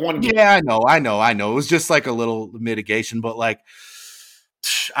 It was one game. Yeah, I know. It was just like a little mitigation, but like,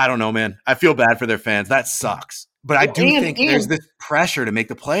 I don't know, man. I feel bad for their fans. That sucks. But I do think there's this pressure to make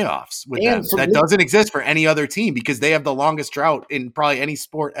the playoffs with them that doesn't exist for any other team because they have the longest drought in probably any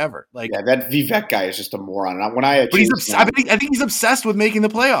sport ever. Like, that Vivek guy is just a moron. I think he's obsessed with making the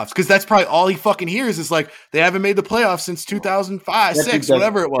playoffs because that's probably all he fucking hears is like, they haven't made the playoffs since 2005, 6,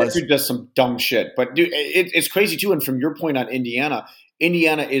 whatever it was. That dude does some dumb shit. But dude, it's crazy too. And from your point on Indiana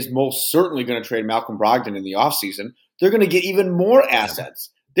is most certainly going to trade Malcolm Brogdon in the offseason. They're going to get even more assets.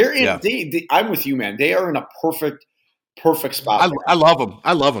 I'm with you, man. They are in a perfect Perfect spot. I love them.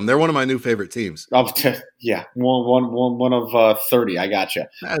 I love them. They're one of my new favorite teams. Yeah, one of 30. I got you.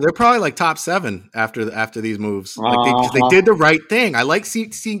 They're probably like top 7 after these moves. Like they did the right thing. I like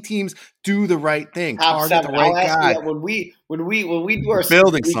seeing teams do the right thing. Top Target 7. the right I'll ask guy. you that when we do our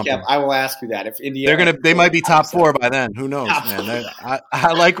building recap. something. I will ask you that if Indiana They might be top 4 by then. Who knows, man?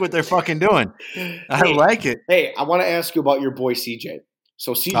 I like what they're fucking doing. I like it. Hey, I want to ask you about your boy CJ.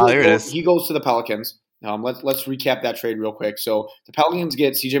 So CJ, he goes to the Pelicans. Let's recap that trade real quick. So the Pelicans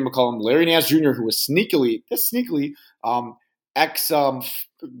get CJ McCollum, Larry Nance Jr., who was sneakily, one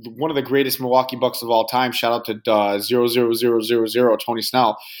of the greatest Milwaukee Bucks of all time. Shout out to 00000 Tony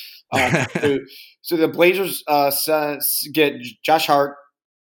Snell. So the Blazers get Josh Hart,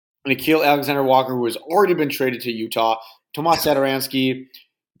 Nickeil Alexander-Walker, who has already been traded to Utah, Tomas Satoransky,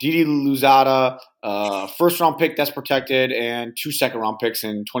 Didi Louzada, first-round pick that's protected, and 2 second-round picks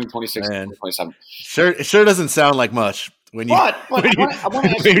in 2026 and 2027. It sure doesn't sound like much when you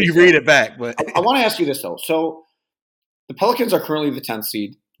read it back. But I want to ask you this, though. So the Pelicans are currently the 10th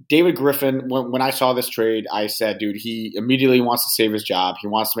seed. David Griffin, when I saw this trade, I said, dude, he immediately wants to save his job. He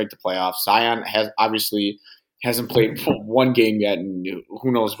wants to make the playoffs. Zion hasn't played one game yet, and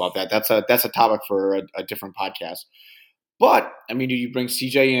who knows about that. That's a topic for a different podcast. But, I mean, do you bring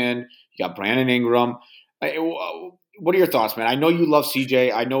CJ in? You got Brandon Ingram. What are your thoughts, man? I know you love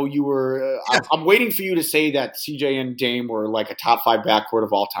CJ. I know you were I'm waiting for you to say that CJ and Dame were like a top 5 backcourt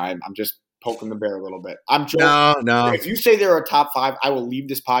of all time. I'm just poking the bear a little bit. I'm joking. No. If you say they're a top 5, I will leave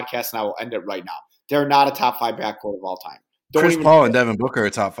this podcast and I will end it right now. They're not a top 5 backcourt of all time. Chris Paul and Devin Booker are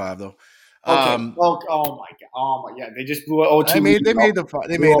top 5, though. Okay. Oh my god. Yeah, they just blew it. They made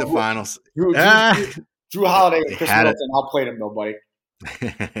the finals. Drew Holiday and Chris Middleton. I'll play them though, buddy.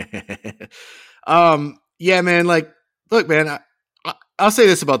 Yeah, man. Like, look, man. I'll say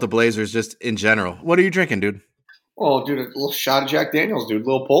this about the Blazers, just in general. What are you drinking, dude? Oh, dude, a little shot of Jack Daniels, dude.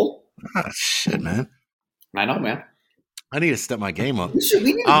 Little pull. Oh, shit, man. I know, man. I need to step my game up. We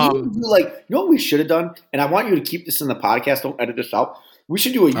need to do like, you know what we should have done? And I want you to keep this in the podcast. Don't edit this out. We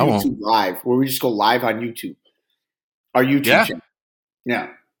should do a YouTube live where we just go live on YouTube. Our YouTube channel.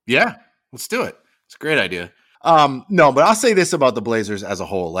 Yeah. Yeah. Let's do it. It's a great idea. No, but I'll say this about the Blazers as a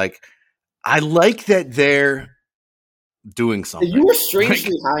whole. Like, I like that they're doing something. You were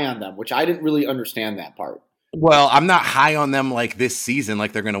strangely high on them, which I didn't really understand that part. Well, I'm not high on them like this season,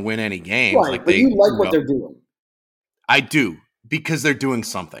 like they're going to win any games. Right, like but you like what they're doing. I do, because they're doing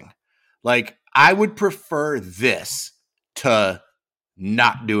something. Like, I would prefer this to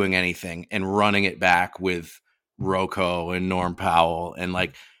not doing anything and running it back with Rocco and Norm Powell. And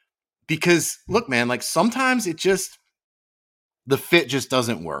like, because look, man, like sometimes the fit just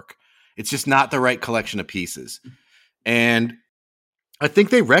doesn't work. It's just not the right collection of pieces. And I think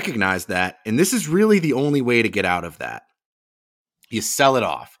they recognize that. And this is really the only way to get out of that. You sell it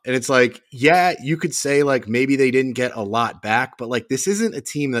off. And it's like, yeah, you could say like maybe they didn't get a lot back, but like this isn't a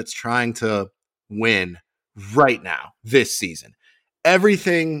team that's trying to win right now, this season.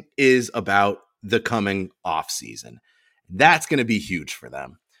 Everything is about the coming off season. That's going to be huge for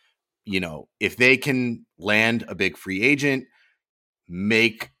them. You know, if they can land a big free agent,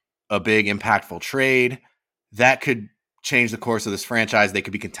 make a big impactful trade, that could change the course of this franchise. They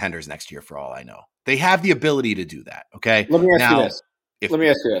could be contenders next year for all I know. They have the ability to do that. Okay. Let me ask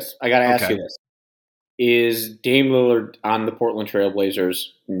you this. I got to ask you this. Is Dame Lillard on the Portland Trail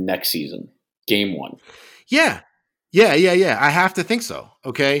Blazers next season? Game 1. Yeah. I have to think so.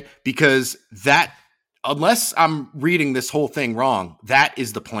 Okay. Because that, unless I'm reading this whole thing wrong, that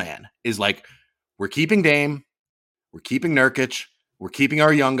is the plan. Is like, we're keeping Dame, we're keeping Nurkic, we're keeping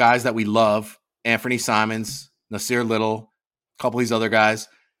our young guys that we love, Anthony Simons, Nasir Little, a couple of these other guys,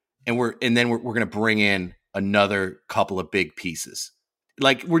 and then we're going to bring in another couple of big pieces.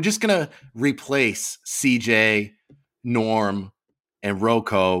 Like, we're just going to replace CJ, Norm, and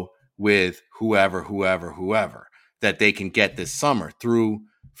Rocco with whoever that they can get this summer through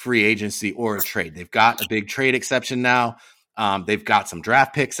free agency or a trade. They've got a big trade exception now. They've got some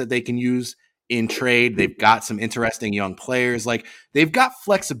draft picks that they can use in trade. They've got some interesting young players. Like, they've got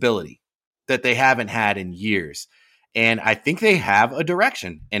flexibility that they haven't had in years. And I think they have a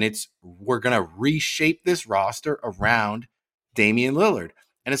direction, and we're going to reshape this roster around Damian Lillard.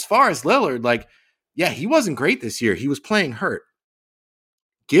 And as far as Lillard, like, yeah, he wasn't great this year. He was playing hurt.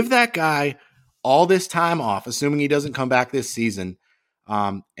 Give that guy all this time off, assuming he doesn't come back this season,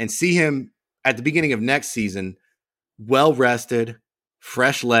 and see him at the beginning of next season, well-rested,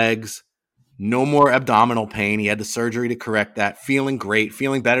 fresh legs, no more abdominal pain. He had the surgery to correct that, feeling great,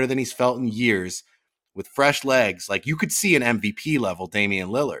 feeling better than he's felt in years with fresh legs. Like, you could see an MVP level Damian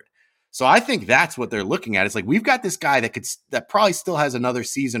Lillard. So I think that's what they're looking at. It's like, we've got this guy that probably still has another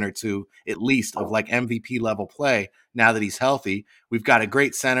season or two, at least, of like MVP level play now that he's healthy. We've got a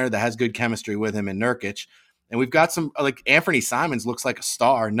great center that has good chemistry with him in Nurkic. And we've got some, like, Anthony Simons looks like a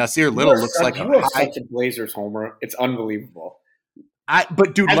star. Nasir Little looks like you are such a Blazers homer. It's unbelievable.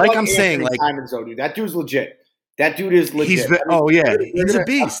 But dude, like I'm saying, like, Simons, though, dude, that dude's legit. That dude is legit. He's a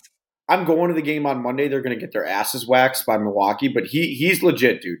beast. I'm going to the game on Monday. They're going to get their asses waxed by Milwaukee, but he's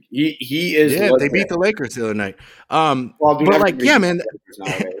legit, dude. He is. Yeah, legit. They beat the Lakers the other night. Dude, but like, yeah, man.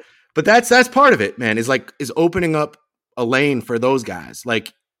 But that's part of it, man. Is opening up a lane for those guys.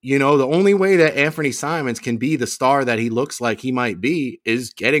 Like, you know, the only way that Anthony Simons can be the star that he looks like he might be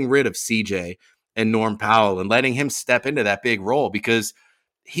is getting rid of CJ and Norm Powell and letting him step into that big role, because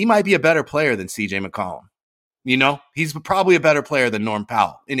he might be a better player than CJ McCollum. You know, he's probably a better player than Norm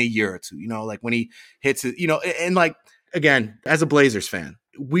Powell in a year or two, you know, like when he hits it, you know, and like, again, as a Blazers fan,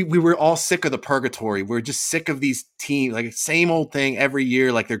 we were all sick of the purgatory. We're just sick of these teams, like same old thing every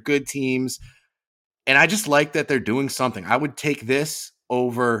year, like they're good teams. And I just like that they're doing something. I would take this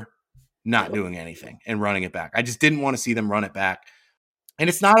over not doing anything and running it back. I just didn't want to see them run it back. And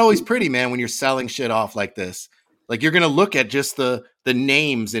it's not always pretty, man, when you're selling shit off like this. Like, you're going to look at just the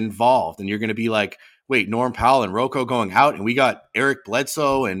names involved, and you're going to be like, wait, Norm Powell and Rocco going out, and we got Eric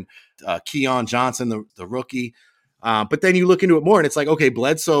Bledsoe and Keon Johnson, the rookie. But then you look into it more, and it's like, okay,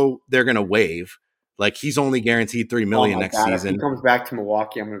 Bledsoe, they're going to waive. Like, he's only guaranteed $3 million next season. If he comes back to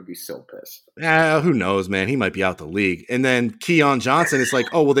Milwaukee, I'm going to be so pissed. Who knows, man? He might be out the league. And then Keon Johnson, it's like,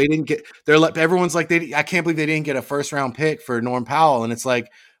 oh, well, they didn't get. Everyone's like, I can't believe they didn't get a first round pick for Norm Powell, and it's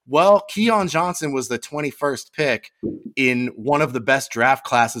like, well, Keon Johnson was the 21st pick in one of the best draft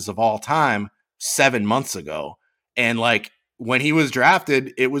classes of all time 7 months ago. And like, when he was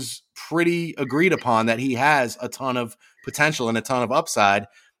drafted, it was pretty agreed upon that he has a ton of potential and a ton of upside.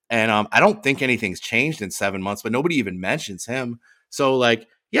 And I don't think anything's changed in 7 months, but nobody even mentions him. So like,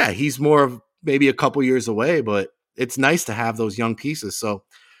 yeah, he's more of maybe a couple years away, but it's nice to have those young pieces. So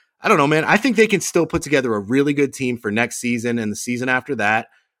I don't know, man. I think they can still put together a really good team for next season and the season after that,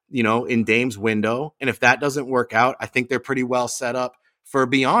 you know, in Dame's window. And if that doesn't work out, I think they're pretty well set up for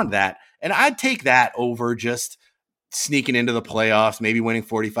beyond that. And I'd take that over just sneaking into the playoffs, maybe winning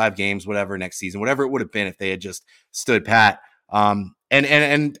 45 games, whatever, next season, whatever it would have been if they had just stood pat.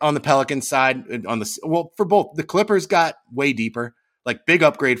 And on the Pelicans side, for both, the Clippers got way deeper, like big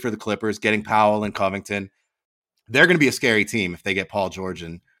upgrade for the Clippers, getting Powell and Covington. They're going to be a scary team if they get Paul George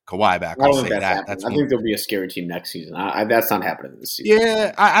and Kawhi back. I think they'll be a scary team next season. That's not happening this season.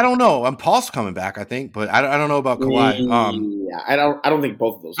 Yeah, I don't know. Paul's coming back, I think, but I don't know about Kawhi. Yeah, I don't think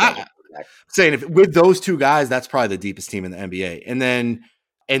both of those guys are coming back. Saying if with those two guys, that's probably the deepest team in the NBA.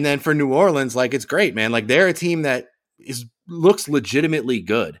 And then for New Orleans, like, it's great, man. Like, they're a team that looks legitimately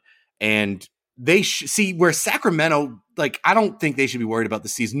good, and they see where Sacramento, like, I don't think they should be worried about the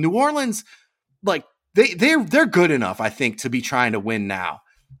season. New Orleans, like, they're good enough, I think, to be trying to win now.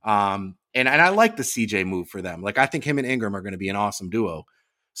 And I like the CJ move for them. Like, I think him and Ingram are going to be an awesome duo.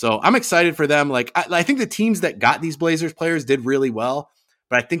 So I'm excited for them. Like, I think the teams that got these Blazers players did really well,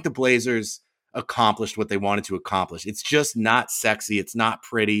 but I think the Blazers accomplished what they wanted to accomplish. It's just not sexy. It's not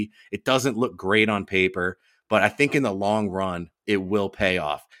pretty. It doesn't look great on paper, but I think in the long run, it will pay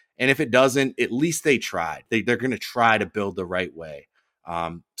off. And if it doesn't, at least they tried. They're going to try to build the right way.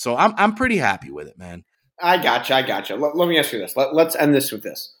 So I'm pretty happy with it, man. I gotcha. Let me ask you this. Let's end this with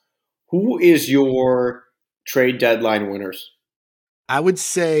this. Who is your trade deadline winners? I would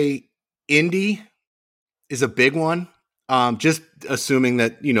say Indy is a big one. Just assuming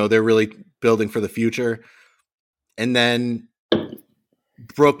that, you know, they're really building for the future. And then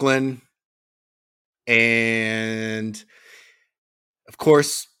Brooklyn, and of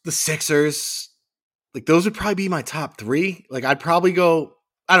course the Sixers. Like, those would probably be my top three. Like, I'd probably go,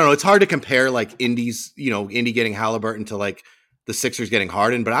 I don't know. It's hard to compare like Indy getting Halliburton to like the Sixers getting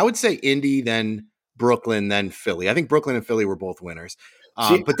Harden, but I would say Indy, then Brooklyn, then Philly. I think Brooklyn and Philly were both winners.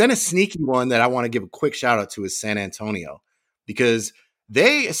 But then a sneaky one that I want to give a quick shout out to is San Antonio, because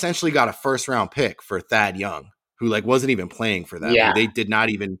they essentially got a first round pick for Thad Young, who like wasn't even playing for them. Yeah. They did not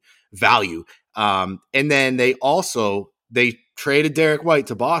even value. And then they traded Derek White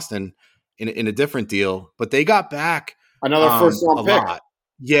to Boston in a different deal, but they got back another first round pick. Lot.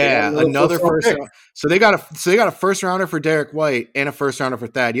 Yeah, another first round. So they got a first rounder for Derek White and a first rounder for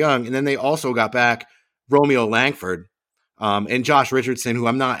Thad Young, and then they also got back Romeo Langford and Josh Richardson, who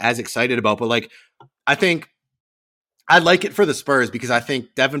I'm not as excited about, but like, I think I like it for the Spurs because I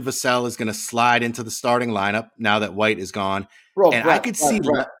think Devin Vassell is going to slide into the starting lineup now that White is gone. Bro, and Brett, I could see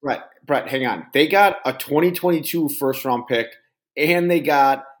Brett, hang on. They got a 2022 first round pick, and they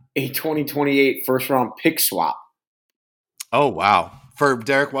got a 2028 first round pick swap. Oh, wow. For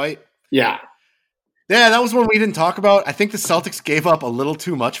Derek White? Yeah. Yeah, that was one we didn't talk about. I think the Celtics gave up a little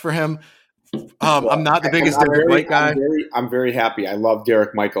too much for him. I'm not the biggest Derek White guy. I'm very happy. I love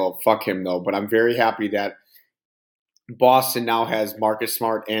Derek Michael. Fuck him, though. But I'm very happy that Boston now has Marcus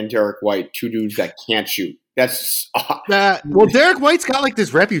Smart and Derek White, two dudes that can't shoot. That's well, Derek White's got like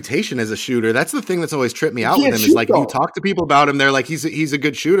this reputation as a shooter. That's the thing that's always tripped me out with him. Is like you talk to people about him, they're like he's a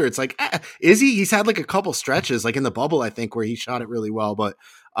good shooter. It's like is he? He's had like a couple stretches, like in the bubble, I think, where he shot it really well. But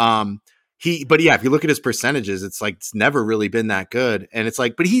if you look at his percentages, it's like it's never really been that good. And it's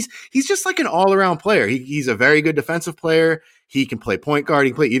like, but he's just like an all around player. He's a very good defensive player. He can play point guard.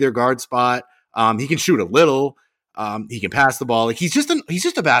 He can play either guard spot. He can shoot a little. He can pass the ball. Like he's just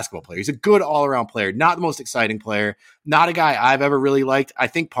a basketball player. He's a good all around player. Not the most exciting player. Not a guy I've ever really liked. I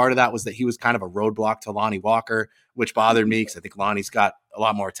think part of that was that he was kind of a roadblock to Lonnie Walker, which bothered me because I think Lonnie's got a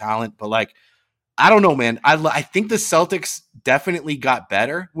lot more talent. But like, I don't know, man. I think the Celtics definitely got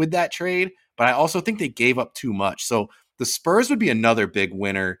better with that trade, but I also think they gave up too much. So the Spurs would be another big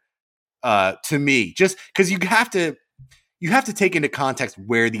winner to me, just because you have to take into context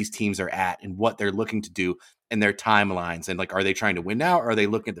where these teams are at and what they're looking to do and their timelines. And like, are they trying to win now or are they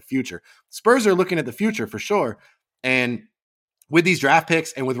looking at the future? Spurs are looking at the future for sure. And with these draft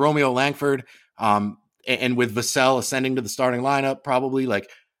picks and with Romeo Langford and with Vassell ascending to the starting lineup, probably like,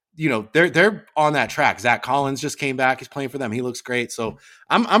 you know, they're on that track. Zach Collins just came back. He's playing for them. He looks great. So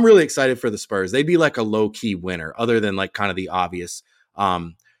I'm really excited for the Spurs. They'd be like a low key winner other than like kind of the obvious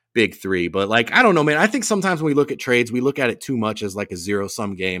big three. But like, I don't know, man. I think sometimes when we look at trades, we look at it too much as like a zero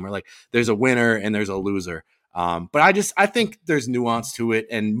sum game or like there's a winner and there's a loser. But I think there's nuance to it.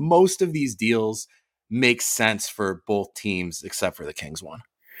 And most of these deals make sense for both teams except for the Kings one.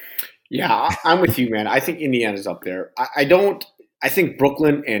 Yeah, I'm with you, man. I think Indiana's up there. I think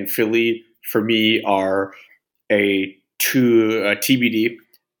Brooklyn and Philly for me are a TBD.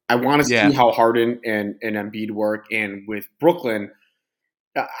 I want to see how Harden and Embiid work. And with Brooklyn,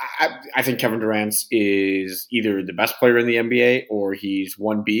 I think Kevin Durant is either the best player in the NBA or he's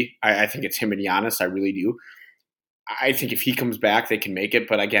 1B. I think it's him and Giannis. I really do. I think if he comes back, they can make it.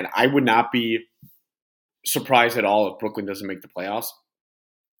 But again, I would not be surprised at all if Brooklyn doesn't make the playoffs.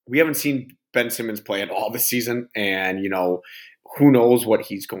 We haven't seen Ben Simmons play at all this season. And, you know, who knows what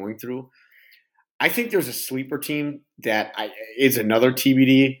he's going through. I think there's a sleeper team that is another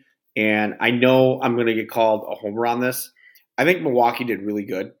TBD. And I know I'm going to get called a homer on this. I think Milwaukee did really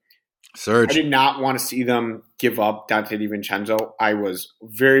good. Serge. I did not want to see them give up Dante DiVincenzo. I was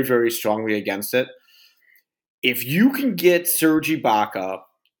very, very strongly against it. If you can get Serge Ibaka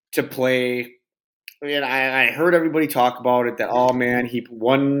to play, and I heard everybody talk about it that, oh man, he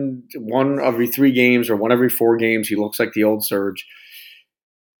won every 3 games or 1 every 4 games. He looks like the old Serge.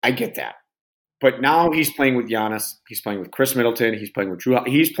 I get that. But now he's playing with Giannis. He's playing with Chris Middleton. He's playing with Drew.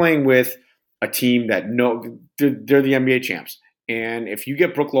 He's playing with a team that they're the NBA champs. And if you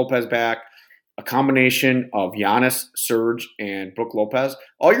get Brook Lopez back, a combination of Giannis, Serge, and Brook Lopez,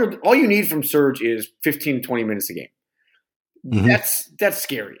 all you need from Serge is 15 to 20 minutes a game. Mm-hmm. That's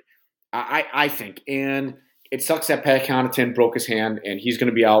scary, I think. And it sucks that Pat Connaughton broke his hand, and he's going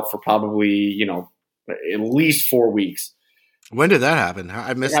to be out for probably, at least 4 weeks. When did that happen?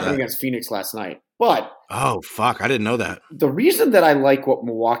 I missed that. It happened against Phoenix last night. But oh, fuck, I didn't know that. The reason that I like what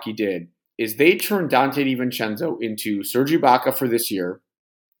Milwaukee did is they turned Dante DiVincenzo into Serge Ibaka for this year,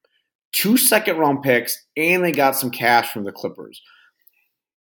 2 second-round picks, and they got some cash from the Clippers.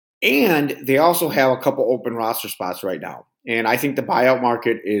 And they also have a couple open roster spots right now. And I think the buyout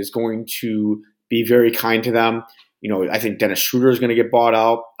market is going to be very kind to them. I think Dennis Schroeder is going to get bought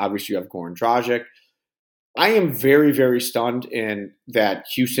out. Obviously, you have Goran Dragic. I am very, very stunned in that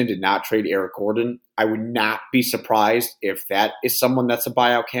Houston did not trade Eric Gordon. I would not be surprised if that is someone that's a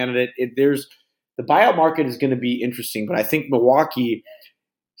buyout candidate. The buyout market is going to be interesting, but I think Milwaukee,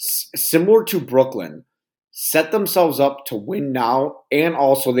 similar to Brooklyn, set themselves up to win now, and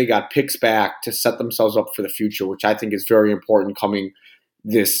also they got picks back to set themselves up for the future, which I think is very important coming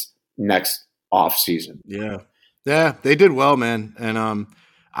this next offseason. Yeah, they did well, man. And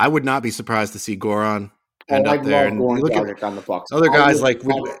I would not be surprised to see Goran end up there. And look at on the Bucks. Other guys like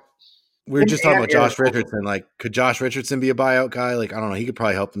we were just talking about Josh Richardson. Like, could Josh Richardson be a buyout guy? Like, I don't know. He could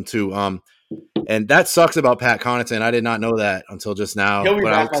probably help them too. And that sucks about Pat Connaughton. I did not know that until just now. He'll be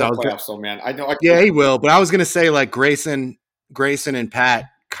back on the playoffs, though, man. Yeah, he will. But I was going to say, like, Grayson and Pat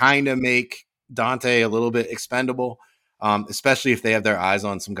kind of make Dante a little bit expendable, especially if they have their eyes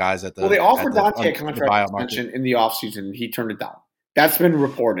on some guys at the. Well, they offered Dante a contract extension in the offseason, and he turned it down. That's been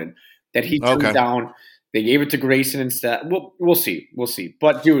reported that he turned it down. They gave it to Grayson instead. We'll see. We'll see.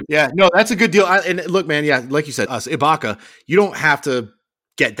 But, dude. Yeah, no, that's a good deal. And look, man, yeah, like you said, Ibaka, you don't have to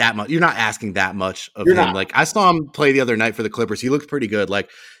get that much. You're not asking that much of him. Not. Like, I saw him play the other night for the Clippers. He looked pretty good. Like,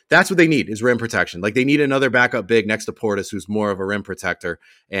 that's what they need is rim protection. Like, they need another backup big next to Portis, who's more of a rim protector.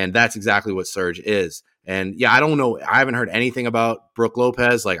 And that's exactly what Serge is. And, yeah, I don't know. I haven't heard anything about Brook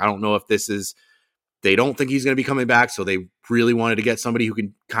Lopez. Like, I don't know if this is – they don't think he's going to be coming back, so they really wanted to get somebody who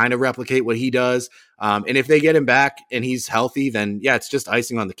can kind of replicate what he does. And if they get him back and he's healthy, then yeah, it's just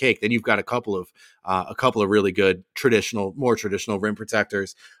icing on the cake. Then you've got a couple of really good more traditional rim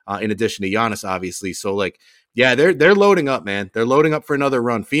protectors, in addition to Giannis, obviously. So like, yeah, they're loading up, man. They're loading up for another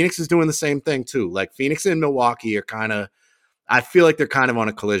run. Phoenix is doing the same thing too. Like Phoenix and Milwaukee are kind of. I feel like they're kind of on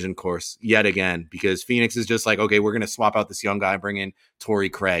a collision course yet again because Phoenix is just like, okay, we're going to swap out this young guy and bring in Torrey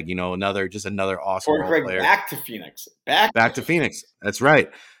Craig, another awesome Torrey Craig player. Back to Phoenix. Back to Phoenix. That's right.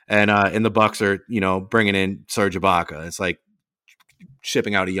 And the Bucks are, bringing in Serge Ibaka. It's like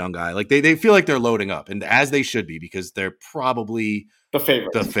shipping out a young guy. Like they feel like they're loading up, and as they should be because they're probably the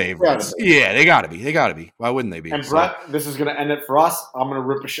favorites. Yeah, they got to be. Why wouldn't they be? And Brett, this is going to end it for us. I'm going to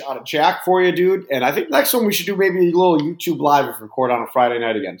rip a shot at Jack for you, dude. And I think next one we should do maybe a little YouTube live if we record on a Friday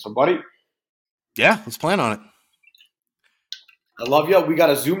night again. So, buddy. Yeah, let's plan on it. I love you. We got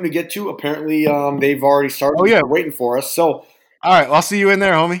a Zoom to get to. Apparently, they've already started. Oh, yeah. They're waiting for us. So, all right. Well, I'll see you in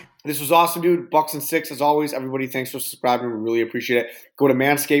there, homie. This was awesome, dude. Bucks and 6, as always. Everybody, thanks for subscribing. We really appreciate it. Go to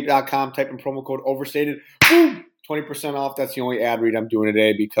manscaped.com, type in promo code overstated. Boom! 20% off. That's the only ad read I'm doing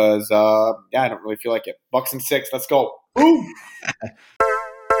today because, I don't really feel like it. Bucks and 6. Let's go. Boom!